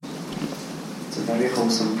a very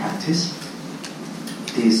wholesome practice.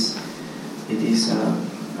 It is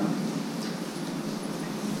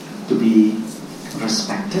to be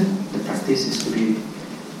respected. The practice is to be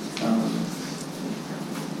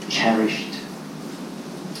cherished.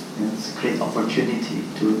 It's a great opportunity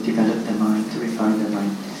to develop the mind, to refine the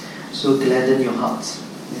mind. So gladden your hearts.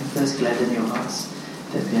 First gladden your hearts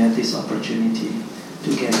that we have this opportunity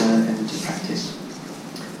to gather and to practice.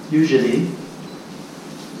 Usually,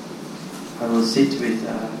 I will sit with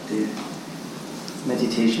the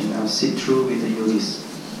meditation. I'll sit through with the yogis.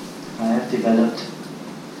 I have developed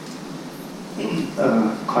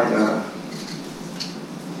quite a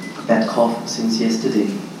bad cough since yesterday,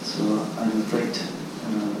 so I'm afraid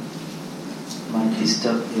might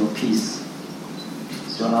disturb your peace.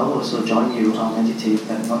 So I'll also join you. I'll meditate,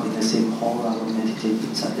 but not in the same hall. I will meditate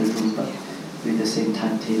inside the room, but with the same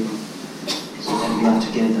timetable, so that we are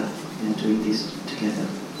together. We are doing this together,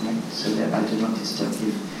 right? So that I do not disturb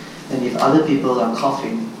you. And if other people are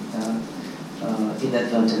coughing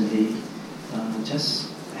inadvertently,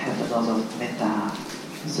 just have a lot of metta.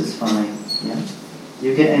 This is fine. Yeah.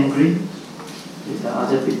 You get angry with the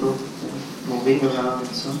other people moving around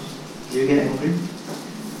and so on. Do you get angry?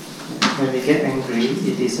 When we get angry,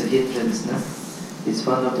 it is a hindrance. No? It's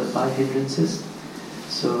one of the 5 hindrances.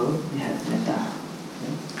 So we have metta.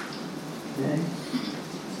 Yeah?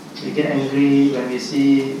 We get angry when we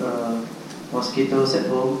see mosquitoes at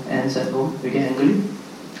home, ants at home. We get angry.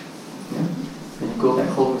 Yeah? When you go back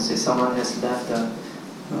home and say someone has left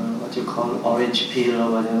what you call orange peel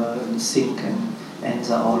or whatever in the sink and ants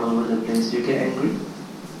are all over the place, you get angry.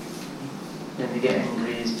 When we get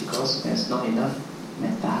angry, it's because there's not enough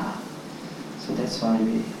metta. So that's why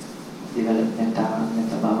we develop metta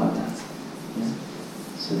bhavana,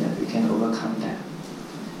 so that we can overcome that.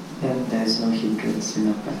 And there's no hindrance in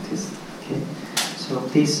our practice. Okay? So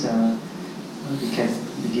please, we can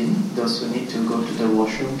begin. Those who need to go to the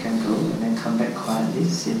washroom can go and then come back quietly,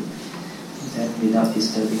 sit, and then without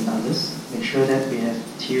disturbing others. Make sure that we have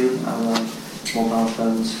tuned our mobile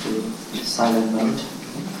phones to silent mode,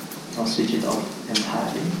 or switch it off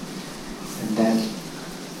entirely. And then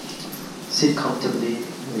sit comfortably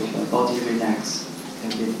with your body relaxed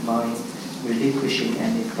and with mind relinquishing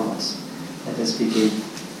any thoughts. Let us begin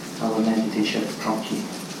our meditation properly.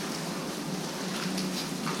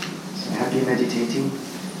 So happy meditating,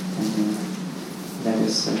 and let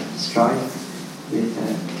us strive with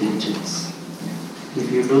diligence. If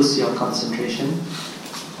you lose your concentration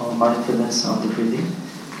or mindfulness on the breathing,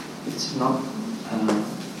 it's not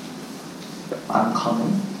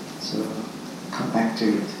uncommon, so come back to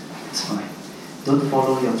it. It's fine. Don't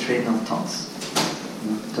follow your train of thoughts.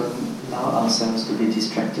 Don't allow ourselves to be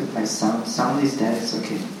distracted by sound. Sound is there, it's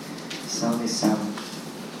okay. Sound is sound.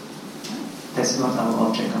 That's not our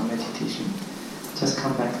object of meditation. Just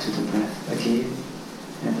come back to the breath again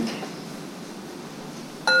and again.